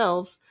like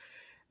ourselves,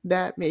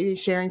 that maybe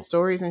sharing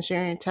stories and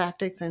sharing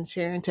tactics and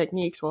sharing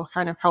techniques will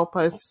kind of help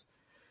us,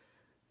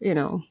 you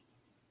know,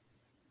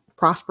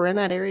 prosper in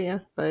that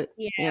area. But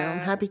I'm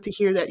yeah, happy to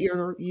hear that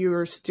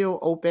you're still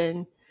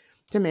open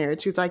to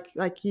marriage. It's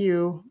like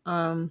you.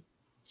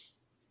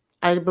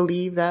 I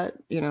believe that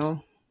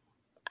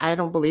I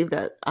don't believe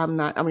that I'm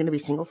going to be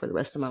single for the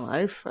rest of my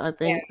life. I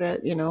yeah, think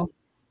that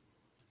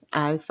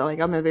I feel like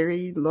I'm a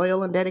very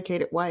loyal and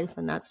dedicated wife,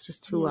 and that's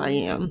just who I mhm,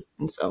 am.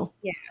 And so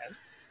yeah,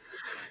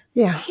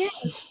 yeah, yeah.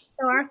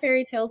 So our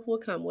fairy tales will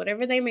come,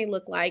 whatever they may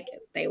look like.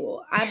 They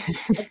will.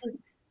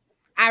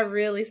 I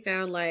really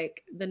sound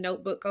like the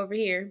Notebook over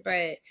here,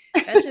 but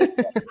that's just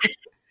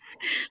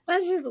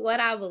that's just what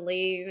I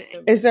believe.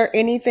 is there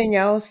anything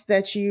else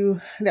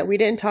that we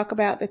didn't talk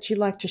about that you'd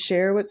like to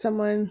share with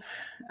someone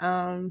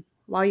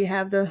while you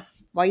have the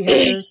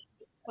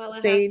While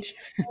I have stage?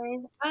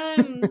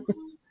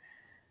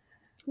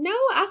 no,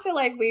 I feel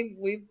like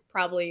we've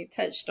probably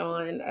touched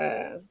on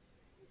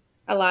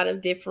a lot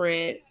of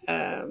different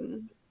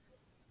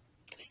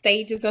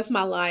stages of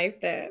my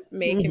life that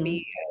can Hmm.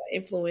 be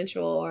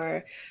influential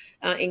or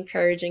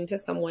encouraging to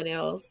someone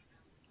else.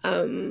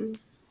 Um,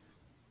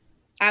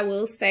 I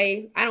will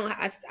say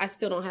I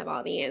still don't have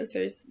all the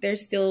answers.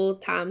 There's still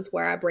times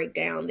where I break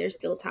down. There's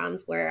still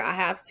times where I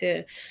have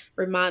to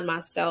remind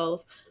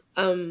myself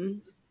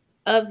um,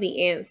 of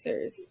the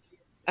answers.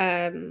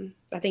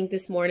 I think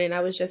this morning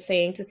I was just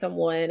saying to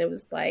someone, it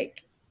was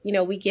like,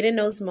 we get in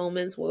those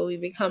moments where we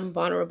become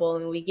vulnerable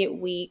and we get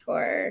weak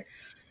or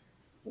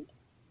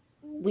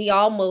we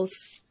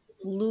almost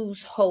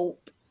lose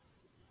hope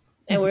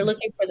and we're Hmm.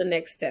 looking for the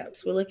next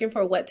steps. We're looking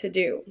for what to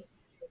do.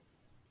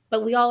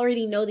 But we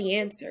already know the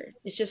answer.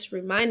 It's just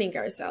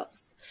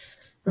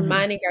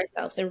Hmm. reminding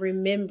ourselves and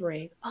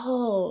remembering,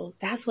 oh,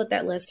 that's what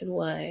that lesson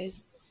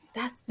was.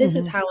 This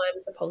is Hmm. how I'm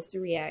supposed to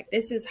react.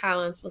 This is how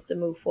I'm supposed to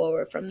move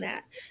forward from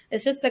that.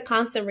 It's just a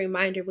constant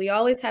reminder. We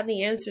always have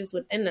the answers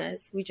within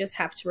us. We just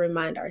have to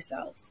remind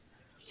ourselves.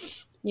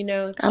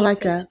 I Keep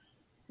like pushing. that.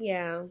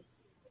 Yeah.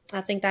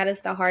 I think that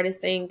is the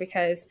hardest thing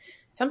because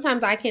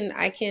sometimes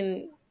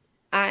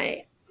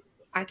I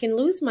I can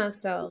lose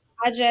myself.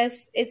 I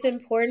just it's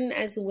important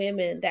as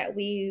women that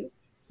we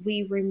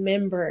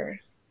remember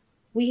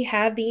we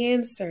have the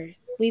answer.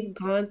 We've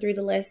gone through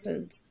the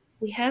lessons.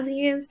 We have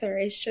the answer.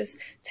 It's just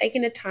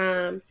taking the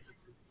time,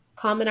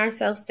 calming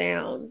ourselves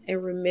down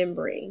and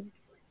remembering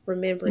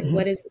Hmm.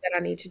 what is it that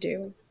I need to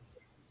do.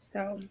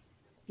 So,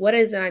 what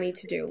is it I need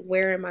to do?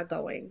 Where am I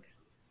going?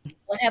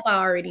 What have I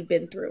already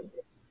been through?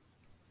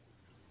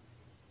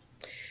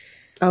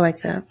 I like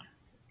So, that.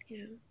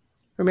 yeah.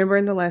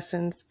 Remembering the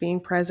lessons, being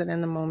present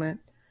in the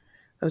moment.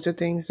 Those are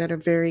things that are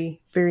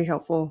very, very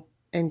helpful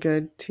and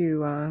good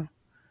to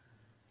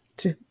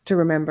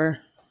remember,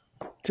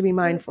 to be Yep.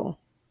 mindful.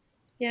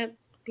 Yep.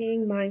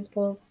 Being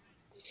mindful.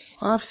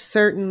 Well, I've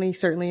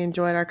certainly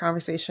enjoyed our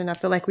conversation. I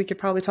feel like we could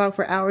probably talk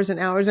for hours and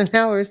hours and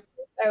hours.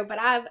 So, but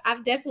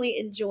I've definitely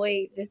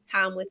enjoyed this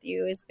time with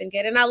you. It's been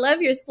good. And I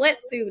love your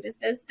sweatsuit. It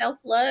says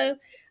self-love.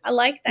 I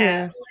like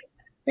that. Yeah,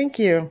 thank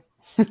you.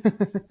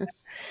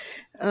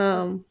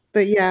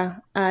 But yeah,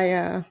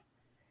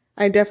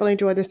 I definitely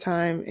enjoyed this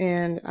time,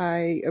 and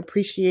I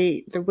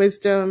appreciate the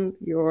wisdom,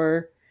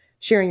 your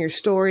sharing your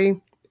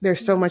story.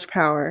 There's so much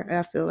power, and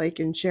I feel like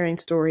in sharing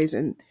stories.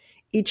 And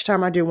each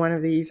time I do one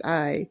of these,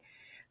 I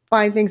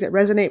find things that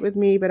resonate with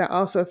me, but I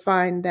also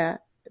find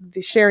that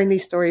sharing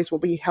these stories will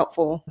be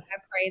helpful. I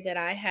pray that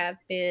I have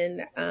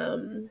been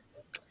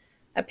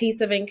a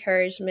piece of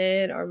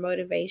encouragement or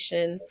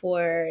motivation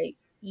for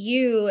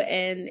you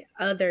and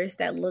others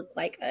that look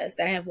like us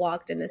that have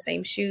walked in the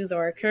same shoes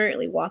or are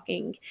currently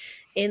walking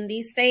in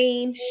the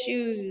same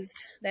shoes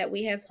that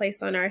we have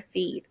placed on our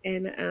feet.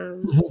 And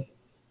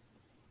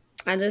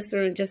I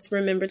just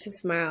remember to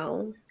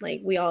smile.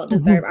 Like we all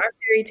deserve our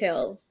fairy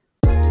tale.